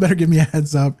 y'all better give me a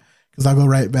heads up, because I'll go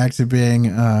right back to being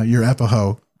your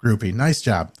Epiho groupie. Nice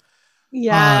job.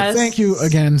 Yes. Thank you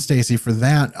again, Stacy, for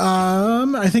that.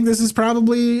 I think this is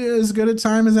probably as good a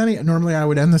time as any. Normally I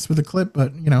would end this with a clip,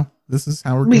 but this is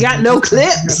how we got no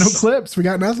clips. We got no clips. We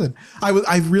got nothing.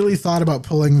 I really thought about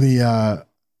pulling the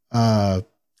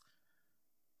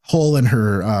hole in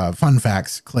her fun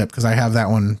facts clip, because I have that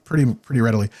one pretty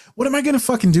readily. What am I going to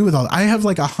fucking do with all that? I have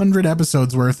like 100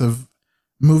 episodes worth of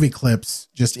movie clips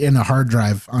just in a hard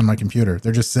drive on my computer.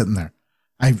 They're just sitting there.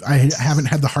 I haven't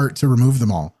had the heart to remove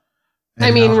them all.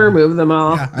 And, remove them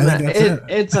all. Yeah, I think that's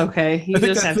it's okay. You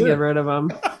just have to get rid of them.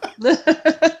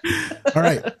 All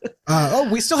right.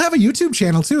 We still have a YouTube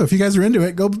channel too. If you guys are into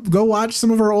it, go watch some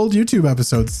of our old YouTube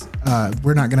episodes.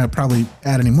 We're not going to probably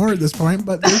add any more at this point,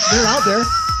 but they're out there.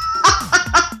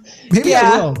 Maybe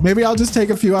I will. Maybe I'll just take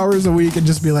a few hours a week and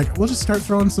just be like, we'll just start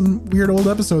throwing some weird old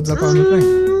episodes up on the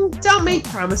thing. Don't make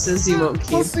promises you won't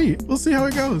keep. We'll see how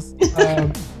it goes.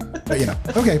 But yeah,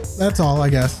 okay, that's all, I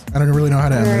guess. I don't really know how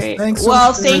to end this. Thanks.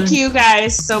 Thank you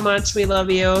guys so much. We love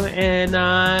you, and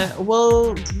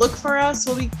we'll look for us.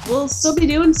 We'll still be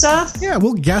doing stuff. Yeah,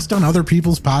 we'll guest on other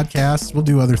people's podcasts. We'll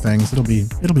do other things. It'll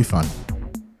be fun.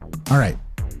 All right,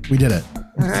 we did it.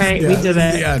 All right, we did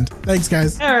it. The end. Thanks,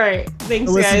 guys. All right,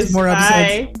 thanks, guys. More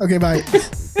bye. Episodes. Okay,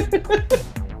 bye.